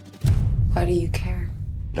 Why do you care?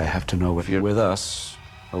 I have to know if you're with us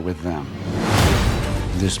or with them.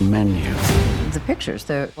 This menu, The pictures,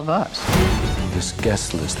 they're of us. this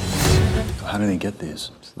guest list. How do they get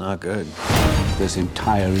these? It's not good. This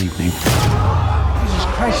entire evening.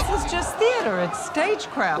 This is just theater. It's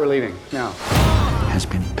stagecraft. We're leaving now. Has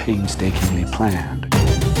been painstakingly planned.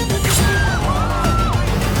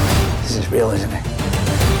 This is real, isn't it?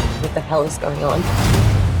 What the hell is going on?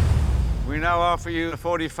 We now offer you a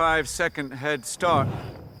 45-second head start.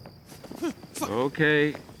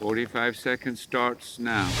 Okay, 45 seconds starts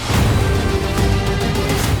now.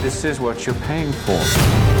 This is what you're paying for.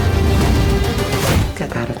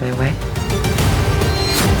 Get out of my way.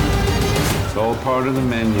 It's all part of the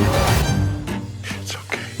menu. It's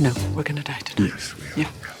okay. No, we're gonna die tonight. Yes, we are. Yeah.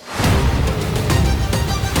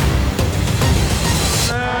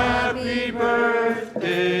 Happy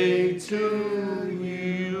birthday to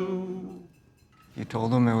you. You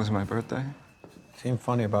told them it was my birthday? Seemed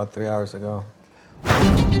funny about 3 hours ago.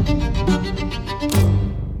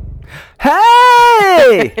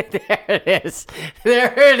 Hey! There it is.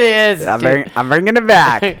 There it is. I'm bringing it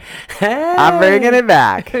back. I'm bringing it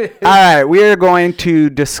back. All right, we are going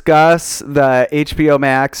to discuss the HBO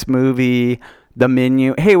Max movie, The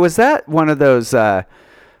Menu. Hey, was that one of those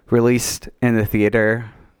released in the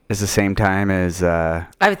theater at the same time as...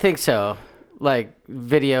 I think so. Like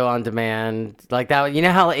video on demand, like that. You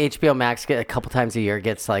know how HBO Max a couple times a year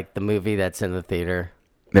gets like the movie that's in the theater.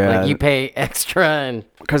 Yeah. Like you pay extra and.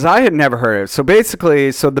 Because I had never heard of it. So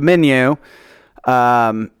basically, The Menu, it's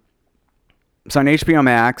on HBO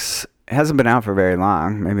Max. It hasn't been out for very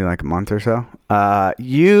long, maybe like a month or so.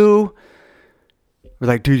 You were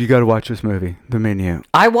like, dude, you got to watch this movie, The Menu.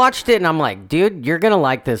 I watched it and I'm like, dude, you're gonna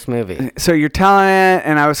like this movie. So you're telling it,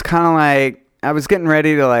 and I was kind of like, I was getting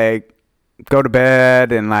ready to like go to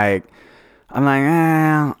bed, and like, I'm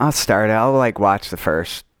like, I'll start it. I'll like watch the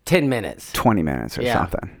first 10 minutes. 20 minutes or Yeah.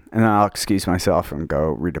 something. And then I'll excuse myself and go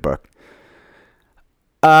read a book.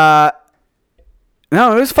 No,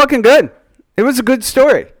 it was fucking good. It was a good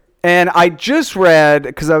story. And I just read,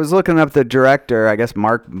 because I was looking up the director, I guess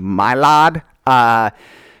Mark Mylod, and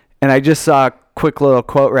I just saw a quick little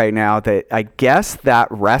quote right now that I guess that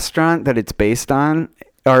restaurant that it's based on,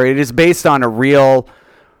 or it is based on a real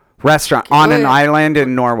restaurant on an island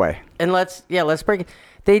in Norway. And let's break it.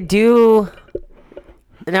 They do.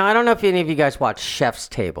 Now I don't know if any of you guys watch Chef's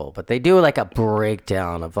Table, but they do like a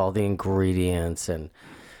breakdown of all the ingredients and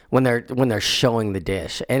when they're showing the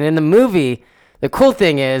dish. And in the movie, the cool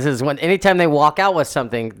thing is when anytime they walk out with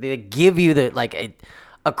something, they give you the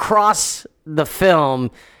across the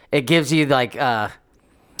film, it gives you like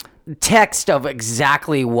text of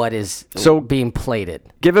exactly what is being plated.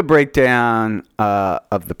 Give a breakdown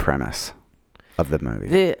of the premise of the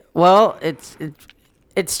movie.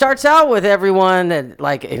 It starts out with everyone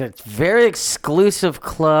that in a very exclusive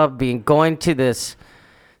club going to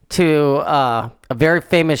a very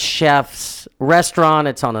famous chef's restaurant.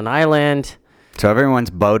 It's on an island. So everyone's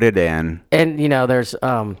boated in. And, there's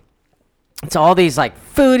it's all these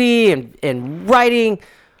foodie and writing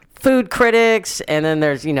food critics. And then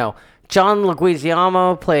there's, John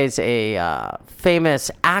Leguizamo plays a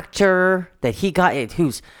famous actor that he got,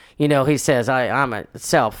 who's, he says, I'm a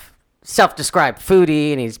self-described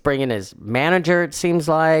foodie, and he's bringing his manager, it seems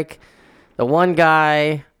like. The one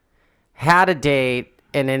guy had a date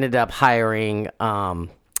and ended up hiring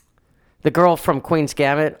the girl from Queen's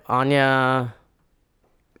Gambit, Anya.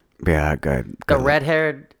 Yeah, good. The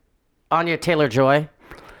red-haired Anya Taylor-Joy.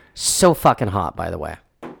 So fucking hot, by the way.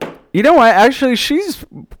 You know what? Actually, she's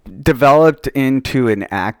developed into an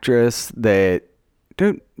actress that,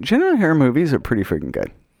 dude, generally her movies are pretty freaking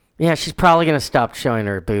good. Yeah, she's probably going to stop showing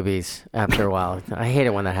her boobies after a while. I hate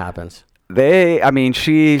it when that happens.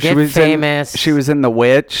 She was famous. She was in The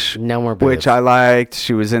Witch. No more boobs. Which I liked.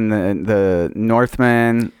 She was in the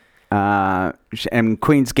Northman. And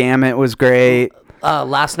Queen's Gambit was great.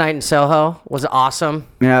 Last Night in Soho was awesome.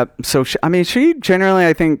 Yeah. So she generally,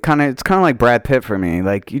 I think, it's kind of like Brad Pitt for me.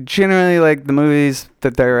 Like, you generally like the movies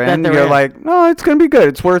that they're in. You're like, oh, it's gonna be good.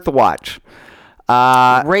 It's worth the watch.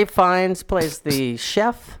 Ray Fiennes plays the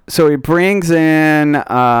chef. So he brings in,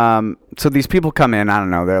 so these people come in, I don't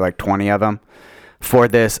know, there are like 20 of them for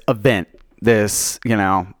this event. This,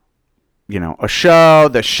 a show,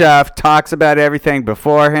 the chef talks about everything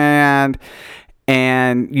beforehand,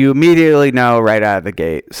 and you immediately know right out of the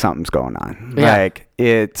gate something's going on. Yeah. Like,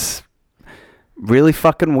 it's really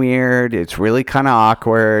fucking weird. It's really kind of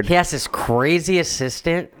awkward. He has this crazy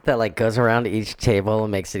assistant that goes around to each table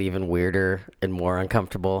and makes it even weirder and more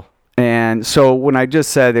uncomfortable. And so when I just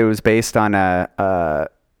said it was based on a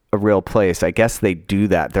real place, I guess they do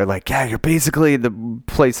that. They're like, yeah, you're basically the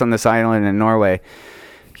place on this island in Norway.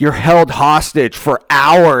 You're held hostage for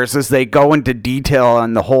hours as they go into detail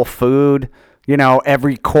on the whole food.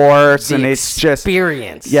 Every course, and it's just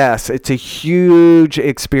experience. Yes, it's a huge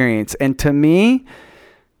experience, and to me,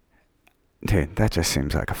 dude, that just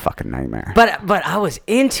seems like a fucking nightmare. But I was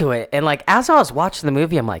into it, and as I was watching the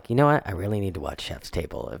movie, I'm like, you know what? I really need to watch Chef's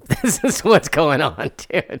Table if this is what's going on,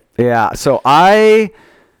 dude. Yeah. So I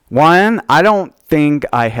don't think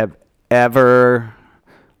I have ever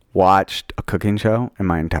watched a cooking show in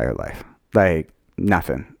my entire life.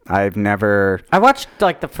 Nothing. I watched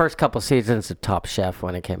the first couple seasons of Top Chef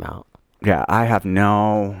when it came out. Yeah, I've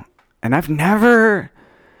never.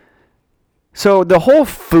 So the whole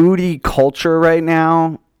foodie culture right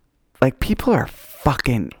now, people are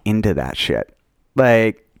fucking into that shit.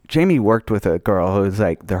 Jamie worked with a girl who was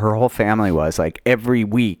her whole family was every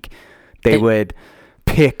week they would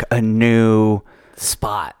pick a new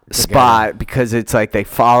spot because it's they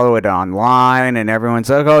follow it online and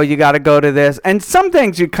everyone's like, oh, you got to go to this. And some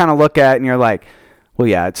things you kind of look at and you're like, well,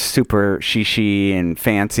 yeah, it's super shishi and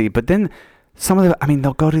fancy. But then some of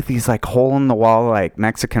they'll go to these hole in the wall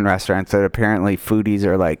Mexican restaurants that apparently foodies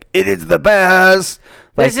are it is the best.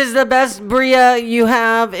 This is the best birria you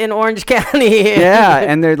have in Orange County. Yeah,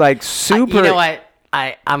 and they're super. You know what?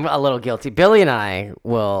 I'm a little guilty. Billy and I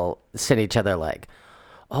will send each other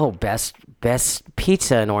oh, best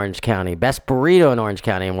pizza in Orange County, best burrito in Orange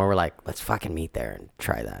County, and we're let's fucking meet there and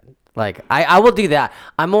try that. I will do that.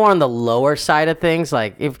 I'm more on the lower side of things.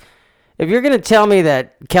 If you're gonna tell me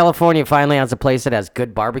that California finally has a place that has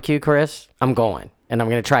good barbecue, Chris, I'm going, and I'm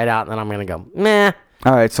gonna try it out, and then I'm gonna go, meh.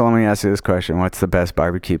 All right, so let me ask you this question: what's the best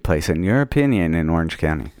barbecue place in your opinion in Orange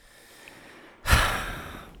County?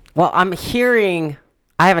 Well, I'm hearing,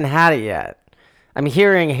 I haven't had it yet. I'm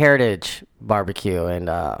hearing Heritage Barbecue and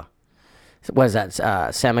what is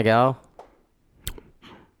that? San Miguel.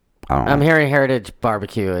 I'm hearing Heritage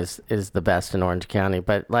Barbecue is the best in Orange County,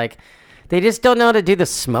 but they just don't know how to do the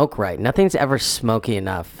smoke right. Nothing's ever smoky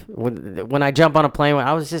enough. When I jump on a plane,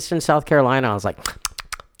 I was just in South Carolina. I was like,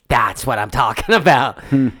 that's what I'm talking about.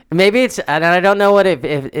 Maybe it's, and I don't know what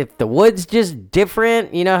if the wood's just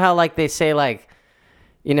different. You know how they say a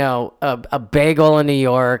bagel in New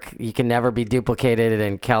York, you can never be duplicated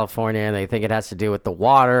in California, and they think it has to do with the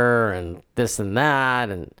water and this and that.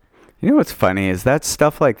 And You know what's funny is that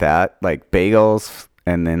stuff like that, like bagels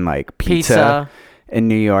and then like pizza. In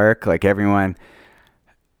New York, like everyone,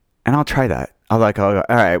 and I'll try that. I'll go,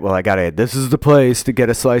 all right, well, this is the place to get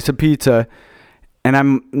a slice of pizza. And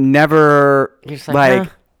I'm never like,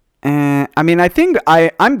 I mean, I think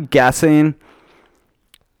I'm guessing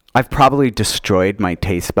I've probably destroyed my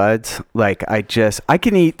taste buds. Like I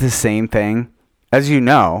can eat the same thing, as you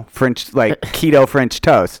know, keto French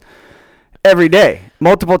toast every day,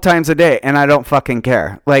 multiple times a day, and I don't fucking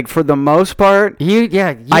care. Like for the most part,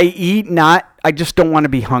 I eat I just don't want to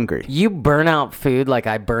be hungry. You burn out food like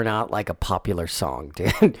I burn out like a popular song,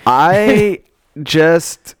 dude. I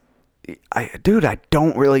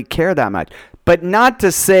don't really care that much. But not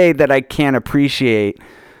to say that I can't appreciate.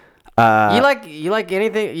 You like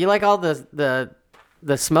anything? You like all the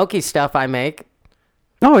smoky stuff I make?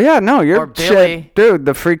 Oh yeah, no, you're Billy. Dude.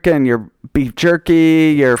 The freaking your beef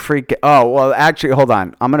jerky, your freaking. Oh well, actually, hold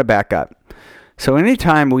on. I'm gonna back up. So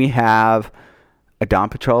anytime we have a Dawn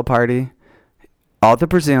Patrol party, all the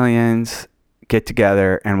Brazilians get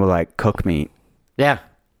together and we'll like cook meat. Yeah.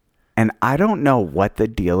 And I don't know what the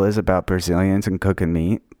deal is about Brazilians and cooking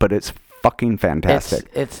meat, but it's fucking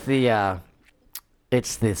fantastic. It's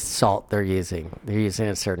the salt they're using. They're using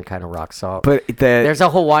a certain kind of rock salt. But there's a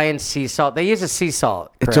Hawaiian sea salt. They use a sea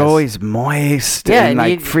salt. Chris. It's always moist and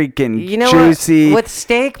like freaking juicy. With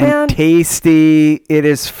steak, man? And tasty. It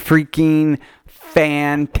is freaking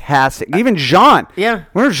fantastic. Even Jean. Yeah.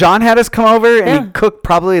 Remember Jean had us come over and he cooked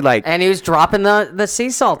probably like. And he was dropping the sea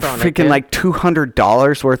salt on it. Freaking like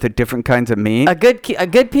 $200 worth of different kinds of meat. A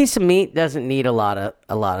good piece of meat doesn't need a lot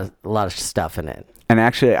of stuff in it. And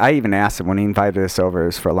actually, I even asked him when he invited us over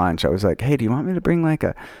for lunch. I was like, "Hey, do you want me to bring like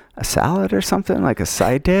a salad or something, like a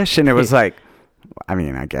side dish?" And it was like, "I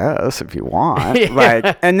mean, I guess if you want."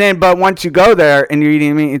 Like, but once you go there and you're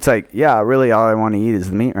eating meat, it's like, yeah, really, all I want to eat is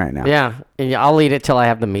the meat right now. Yeah, I'll eat it till I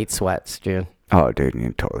have the meat sweats, dude. Oh, dude,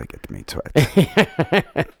 you totally get the meat sweats.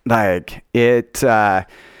 Like it. So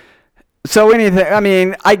anything. I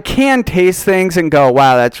mean, I can taste things and go,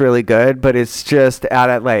 "Wow, that's really good," but it's just out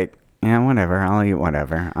at like. Yeah, whatever. I'll eat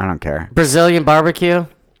whatever. I don't care. Brazilian barbecue?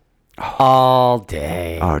 All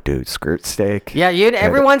day. Oh, dude, skirt steak. Yeah,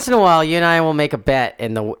 every once in a while, you and I will make a bet,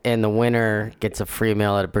 and the winner gets a free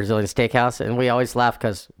meal at a Brazilian steakhouse, and we always laugh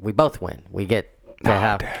because we both win. We get to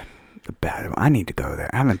have. Dude, the bad. I need to go there.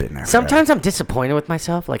 I haven't been there. Sometimes I'm disappointed with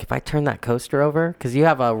myself. Like if I turn that coaster over, because you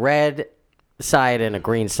have a red side and a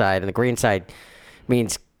green side, and the green side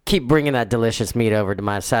means keep bringing that delicious meat over to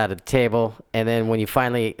my side of the table, and then when you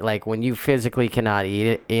finally when you physically cannot eat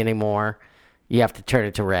it anymore, you have to turn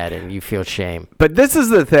it to red and you feel shame. But this is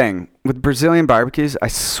the thing with Brazilian barbecues, I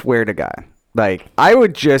swear to God, like I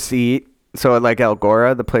would just eat, so like El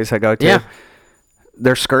Gora, the place I go to,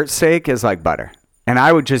 their skirt steak is like butter, and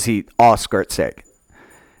I would just eat all skirt steak.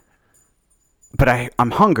 But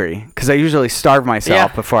I'm hungry because I usually starve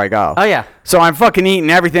myself before I go. Oh, yeah. So I'm fucking eating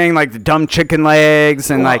everything like the dumb chicken legs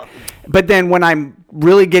and but then when I'm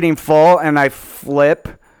really getting full and I flip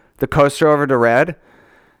the coaster over to red,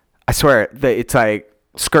 I swear it's like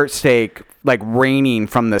skirt steak like raining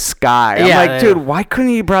from the sky. I'm like, dude, why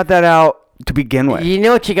couldn't you brought that out to begin with? You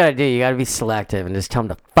know what you got to do? You got to be selective and just tell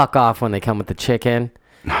them to fuck off when they come with the chicken.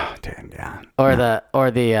 Oh, dude, yeah. Or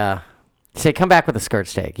the say, come back with a skirt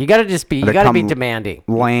steak. You got to just be, you got to be demanding.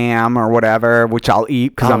 Lamb or whatever, which I'll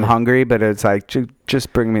eat because I'm hungry, but it's like,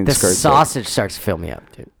 just bring me the skirt steak. The sausage starts to fill me up,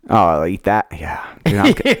 dude. Oh, I'll eat that. Yeah.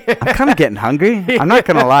 Dude, I'm kind of getting hungry. I'm not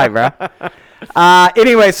going to lie, bro.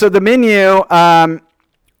 Anyway, so the menu,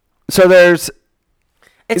 so there's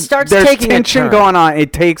tension going on.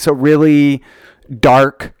 It takes a really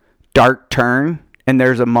dark turn, and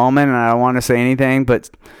there's a moment, and I don't want to say anything, but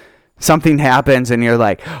something happens and you're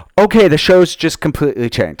like, okay, the show's just completely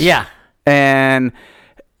changed. Yeah. And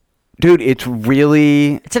dude, it's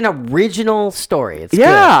an original story. It's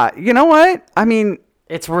good. You know what? I mean,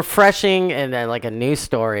 it's refreshing and like a new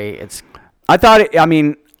story.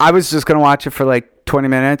 I was just going to watch it for like 20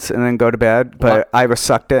 minutes and then go to bed, but I was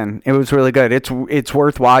sucked in. It was really good. It's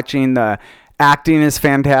worth watching. The acting is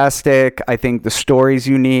fantastic. I think the story's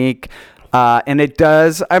unique. And it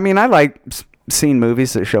does, I like seen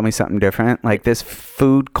movies that show me something different, like this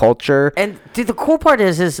food culture. And dude, the cool part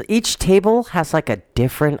is each table has like a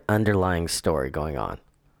different underlying story going on.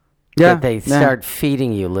 Yeah, they start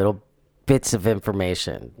feeding you little bits of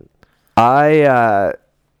information. The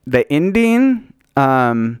ending,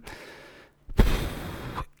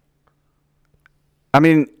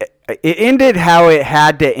 it ended how it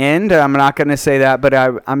had to end. I'm not going to say that, but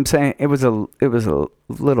I'm saying it was a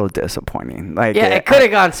little disappointing. Like, yeah, it could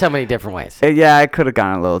have gone so many different ways. It could have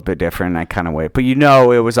gone a little bit different. I kind of wait, but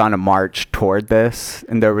it was on a march toward this,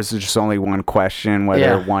 and there was just only one question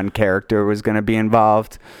whether one character was going to be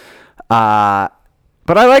involved.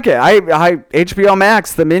 But I like it. I HBO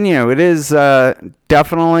Max, The Menu. It is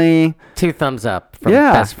definitely 2 thumbs up from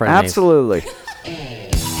Best Frenemies. Absolutely.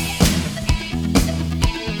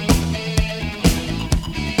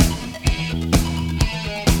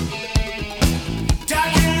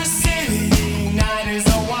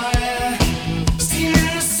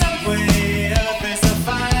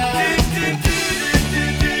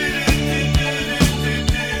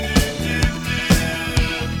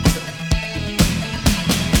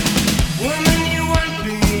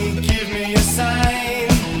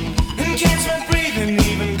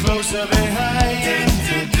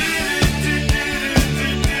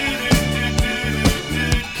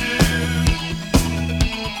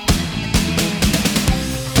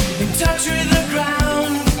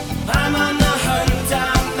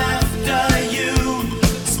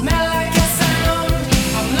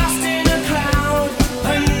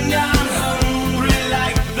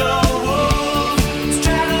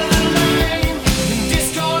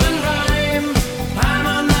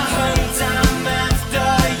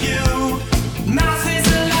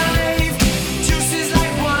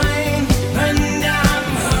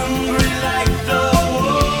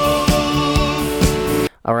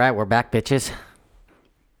 All right, we're back, bitches.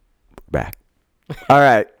 Back. All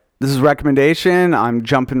right. This is recommendation. I'm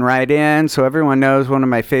jumping right in. So everyone knows one of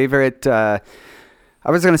my favorite, I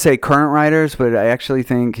was going to say current writers, but I actually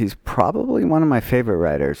think he's probably one of my favorite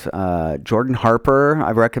writers. Jordan Harper.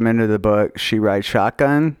 I've recommended the book She Rides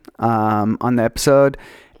Shotgun on the episode.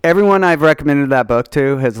 Everyone I've recommended that book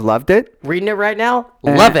to has loved it. Reading it right now?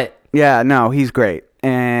 Love it. Yeah, no, he's great.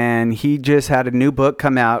 And he just had a new book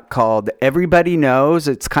come out called Everybody Knows.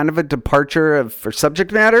 It's kind of a departure for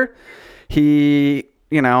subject matter. He,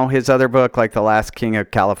 his other book, like The Last King of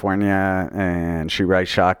California and She Rides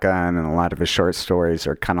Shotgun, and a lot of his short stories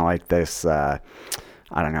are kind of like this, kind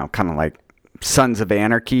of like Sons of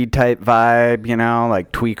Anarchy type vibe,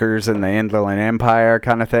 like tweakers in the Inland Empire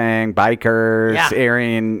kind of thing, bikers,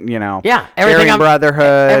 Aryan, Aryan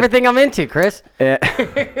Brotherhood. Everything I'm into, Chris.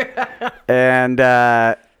 And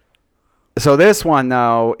so this one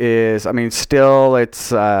though is, still it's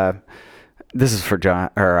this is for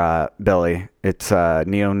John or Billy. It's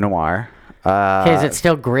neo-noir. Okay, is it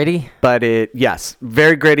still gritty? But yes,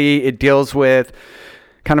 very gritty. It deals with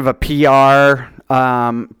kind of a PR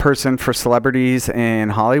person for celebrities in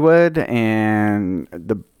Hollywood, and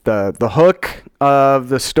the hook of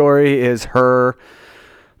the story is her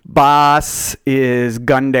boss is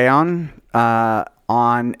gunned down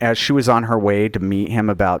as she was on her way to meet him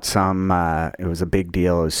about some it was a big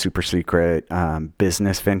deal, it was super secret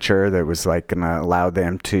business venture that was like gonna allow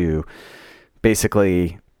them to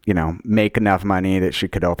basically make enough money that she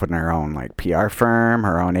could open her own like PR firm,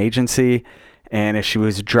 her own agency. And as she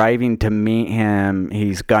was driving to meet him,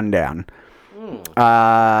 he's gunned down.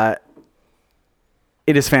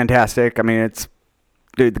 It is fantastic.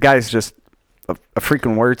 The guy's just a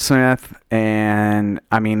freaking wordsmith. And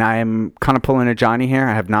I'm kind of pulling a Johnny here.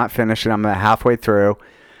 I have not finished it. I'm halfway through,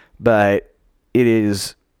 but it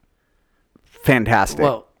is fantastic.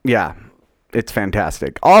 Well, yeah, it's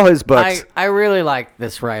fantastic. All his books. I really like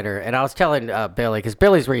this writer, and I was telling Billy, because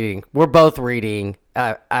Billy's reading. We're both reading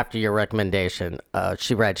after your recommendation.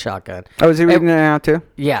 She Rides Shotgun. Oh, is he reading it now too?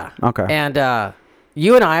 Yeah. Okay. And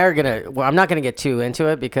you and I are gonna. Well, I'm not gonna get too into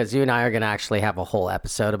it because you and I are gonna actually have a whole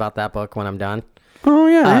episode about that book when I'm done. Oh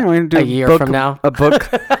yeah, we're gonna do a year from now. A book.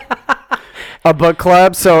 A book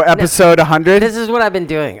club. So episode 100. This is what I've been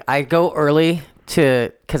doing. I go early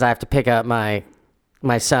because I have to pick up my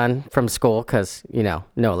son from school because no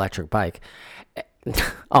electric bike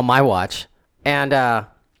on my watch, and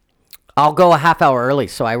I'll go a half hour early,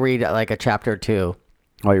 so I read like a chapter or two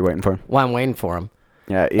while you're waiting for him. While I'm waiting for him.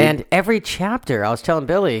 Yeah. And every chapter, I was telling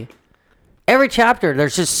Billy, every chapter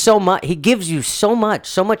there's just so much. He gives you so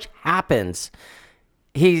much happens.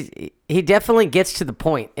 He definitely gets to the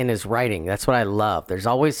point in his writing. That's what I love. There's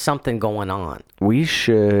always something going on. We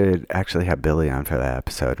should actually have Billy on for that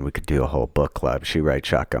episode, and we could do a whole book club. She Rides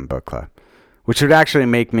Shotgun book club, which would actually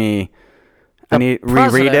make me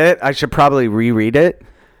reread it. I should probably reread it.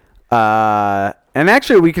 And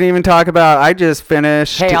actually, we can even talk about. I just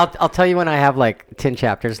finished. Hey, I'll tell you when I have like 10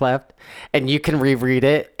 chapters left, and you can reread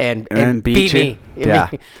it and beat me. Yeah.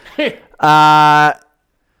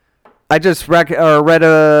 I just read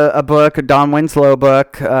a book, a Don Winslow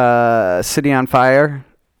book, City on Fire.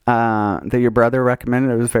 that your brother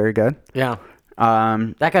recommended. It was very good. Yeah.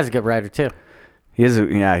 That guy's a good writer too. He's a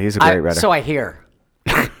great writer. So I hear.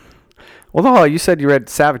 Well, no, you said you read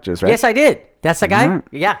Savages, right? Yes, I did. That's the guy. Right.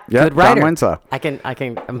 Yeah, Yep, good writer. Don Winslow.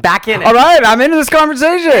 I'm back in it. All right, I'm into this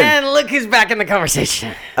conversation. And look who's back in the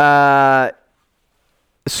conversation.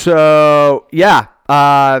 So yeah,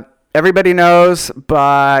 everybody knows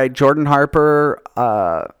by Jordan Harper.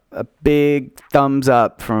 A big thumbs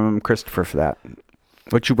up from Christopher for that.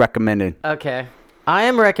 What you recommended? Okay, I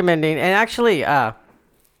am recommending, and actually,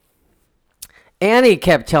 Annie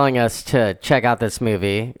kept telling us to check out this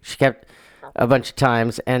movie. She kept a bunch of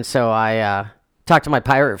times, and so I talked to my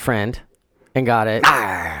pirate friend and got it.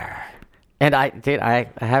 And I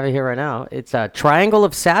have it here right now. It's a Triangle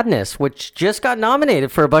of Sadness, which just got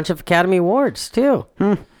nominated for a bunch of Academy Awards too.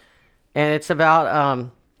 And it's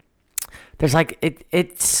about there's like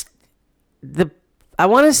I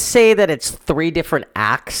want to say that it's 3 different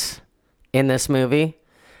acts in this movie.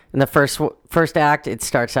 In the first act, it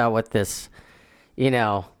starts out with this,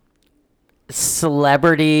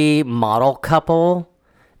 celebrity model couple,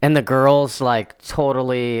 and the girl's like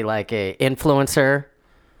totally like a influencer.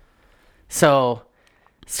 So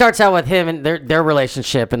starts out with him and their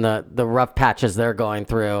relationship and the rough patches they're going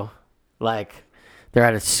through. Like they're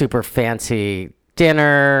at a super fancy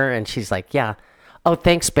dinner and she's like, yeah, oh,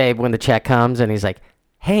 thanks, babe, when the check comes. And he's like,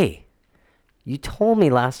 hey, you told me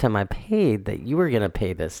last time I paid that you were going to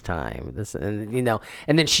pay this time.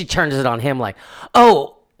 And then she turns it on him like,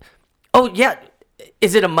 oh yeah,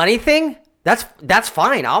 is it a money thing? That's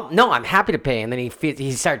fine. I'm happy to pay. And then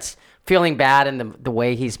he starts feeling bad, and the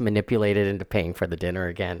way he's manipulated into paying for the dinner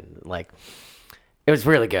again, like it was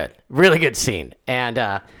really good scene. And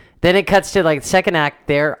then it cuts to like the second act.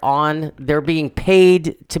 They're being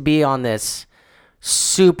paid to be on this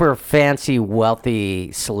super fancy,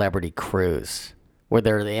 wealthy celebrity cruise where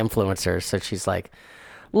they're the influencers. So she's like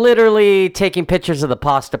literally taking pictures of the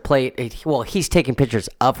pasta plate. Well, he's taking pictures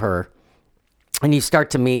of her. And you start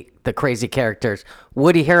to meet the crazy characters.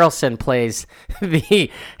 Woody Harrelson plays the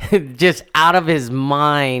just out of his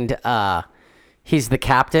mind. He's the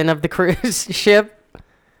captain of the cruise ship,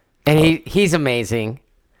 and he's amazing.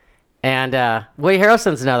 And Woody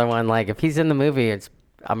Harrelson's another one. Like if he's in the movie,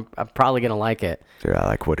 I'm probably gonna like it. Dude, I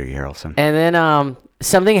like Woody Harrelson. And then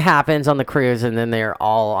something happens on the cruise, and then they're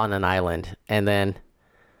all on an island, and then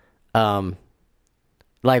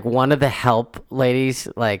like one of the help ladies,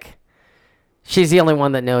 like. She's the only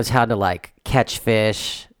one that knows how to like catch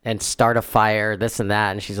fish and start a fire, this and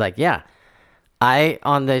that. And she's like, yeah,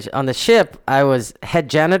 on the ship, I was head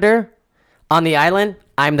janitor. On the island,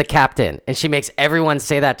 I'm the captain. And she makes everyone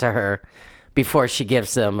say that to her before she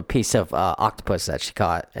gives them a piece of octopus that she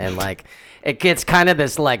caught. And like, it gets kind of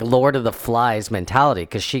this like Lord of the Flies mentality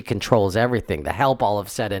because she controls everything. The help all of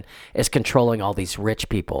a sudden is controlling all these rich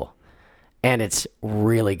people. And it's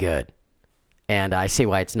really good. And I see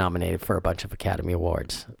why it's nominated for a bunch of Academy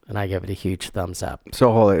Awards, and I give it a huge thumbs up.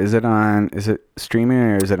 So hold it. Is it streaming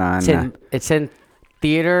or is it on? It's in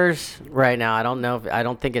theaters right now. I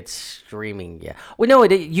don't think it's streaming yet. Well, no,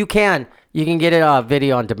 you can get it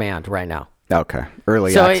video on demand right now. Okay,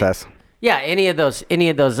 early access. Any of those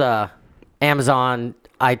Amazon,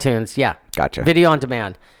 iTunes, yeah. Gotcha. Video on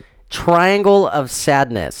demand. Triangle of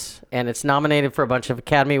Sadness, and it's nominated for a bunch of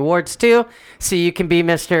Academy Awards too. So you can be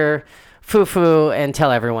Mr. Foo and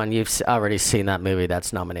tell everyone you've already seen that movie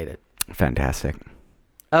that's nominated. Fantastic.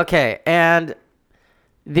 Okay, and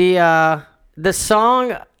the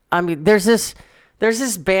song, I mean, there's this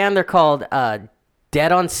band, they're called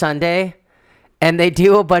Dead on Sunday, and they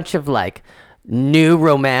do a bunch of like new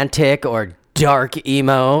romantic or dark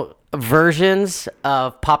emo versions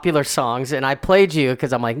of popular songs, and I played you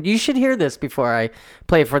because I'm like, you should hear this before I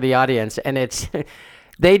play it for the audience, and it's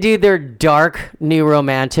they do their dark new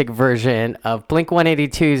romantic version of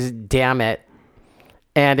Blink-182's Damn It,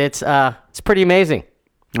 and it's pretty amazing.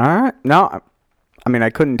 All right. No, I mean,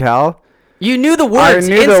 I couldn't tell. You knew the words. I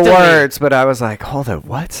knew instantly. the words, but I was like, hold on,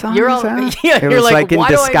 what song is that? Yeah, it was like in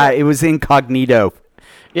disguise. It was incognito.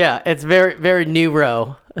 Yeah, it's very, very new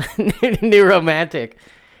romantic.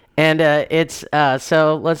 And it's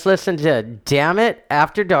so let's listen to Damn It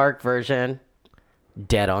After Dark version,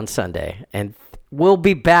 Dead on Sunday. And we'll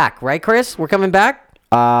be back, right, Chris? We're coming back?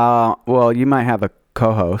 Well, you might have a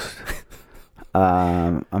co-host.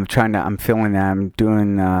 I'm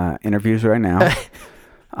doing interviews right now.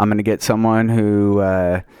 I'm going to get someone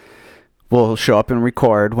who will show up and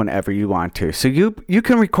record whenever you want to. So you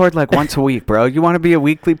can record like once a week, bro. You want to be a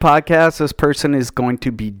weekly podcast? This person is going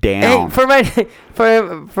to be down. Hey,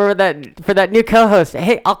 for that new co-host,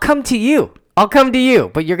 hey, I'll come to you. I'll come to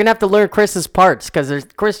you, but you're gonna have to learn Chris's parts because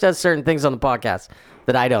Chris does certain things on the podcast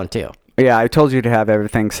that I don't do. Yeah, I told you to have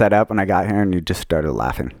everything set up when I got here, and you just started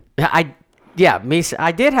laughing. I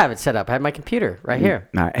did have it set up. I had my computer right here.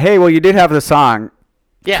 All right. Hey, well, you did have the song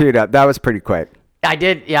Yeah. queued up. That was pretty quick. I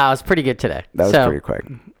did. Yeah, I was pretty good today. That was pretty quick.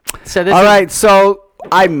 So this All is, right, so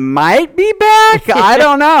I might be back. I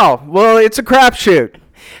don't know. Well, it's a crapshoot.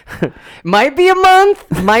 Might be a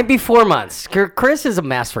month. Might be 4 months. Chris is a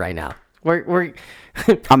mess right now. We're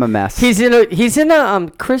I'm a mess. Chris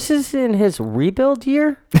is in his rebuild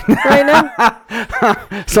year right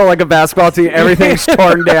now. So like a basketball team, everything's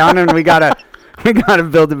torn down, and we gotta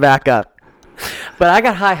build it back up. But I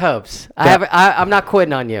got high hopes. Yeah. I'm not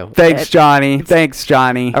quitting on you. Thanks, Johnny. Thanks,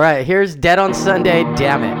 Johnny. All right, here's Dead on Sunday.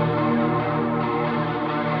 Damn it.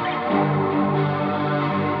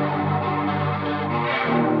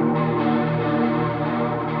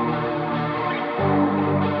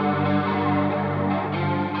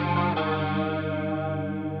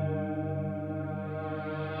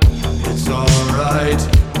 It's alright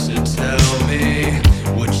to tell me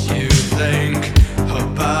what you think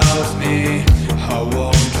about me. I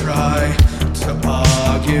won't try to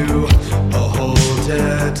argue or hold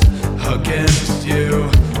it against you.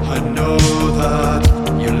 I know that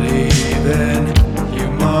you're leaving. You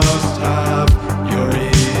must have your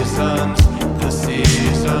reasons. The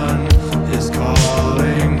season is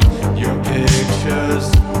calling. Your pictures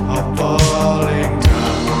are falling down.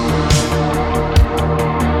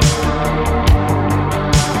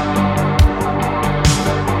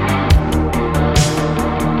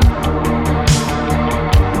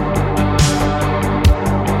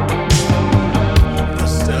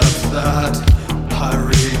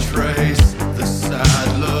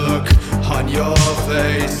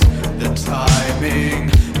 The timing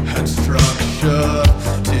and structure.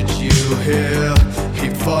 Did you hear? He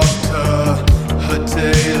fucked her a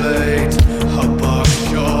day late, a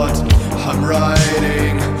buckshot. I'm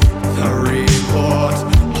writing the report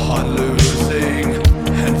on losing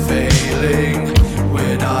and failing.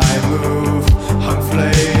 When I move, I'm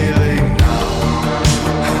flailing now.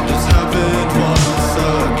 And it's happened once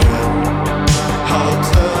again. I'll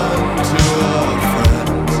turn to a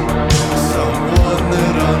friend, someone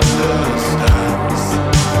that understands,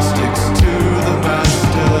 sticks to the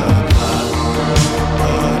master plan.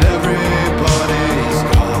 But everybody's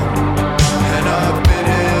gone, and I've been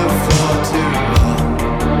here for too long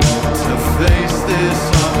to face this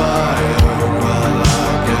on my own. Well,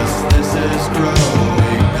 I guess this is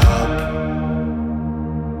growing up.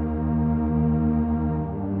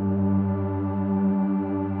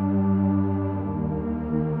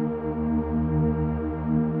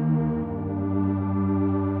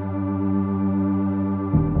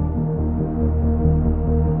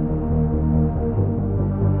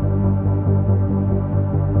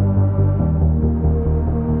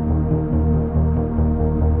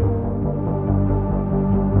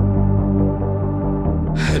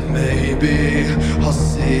 And maybe I'll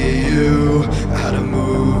see you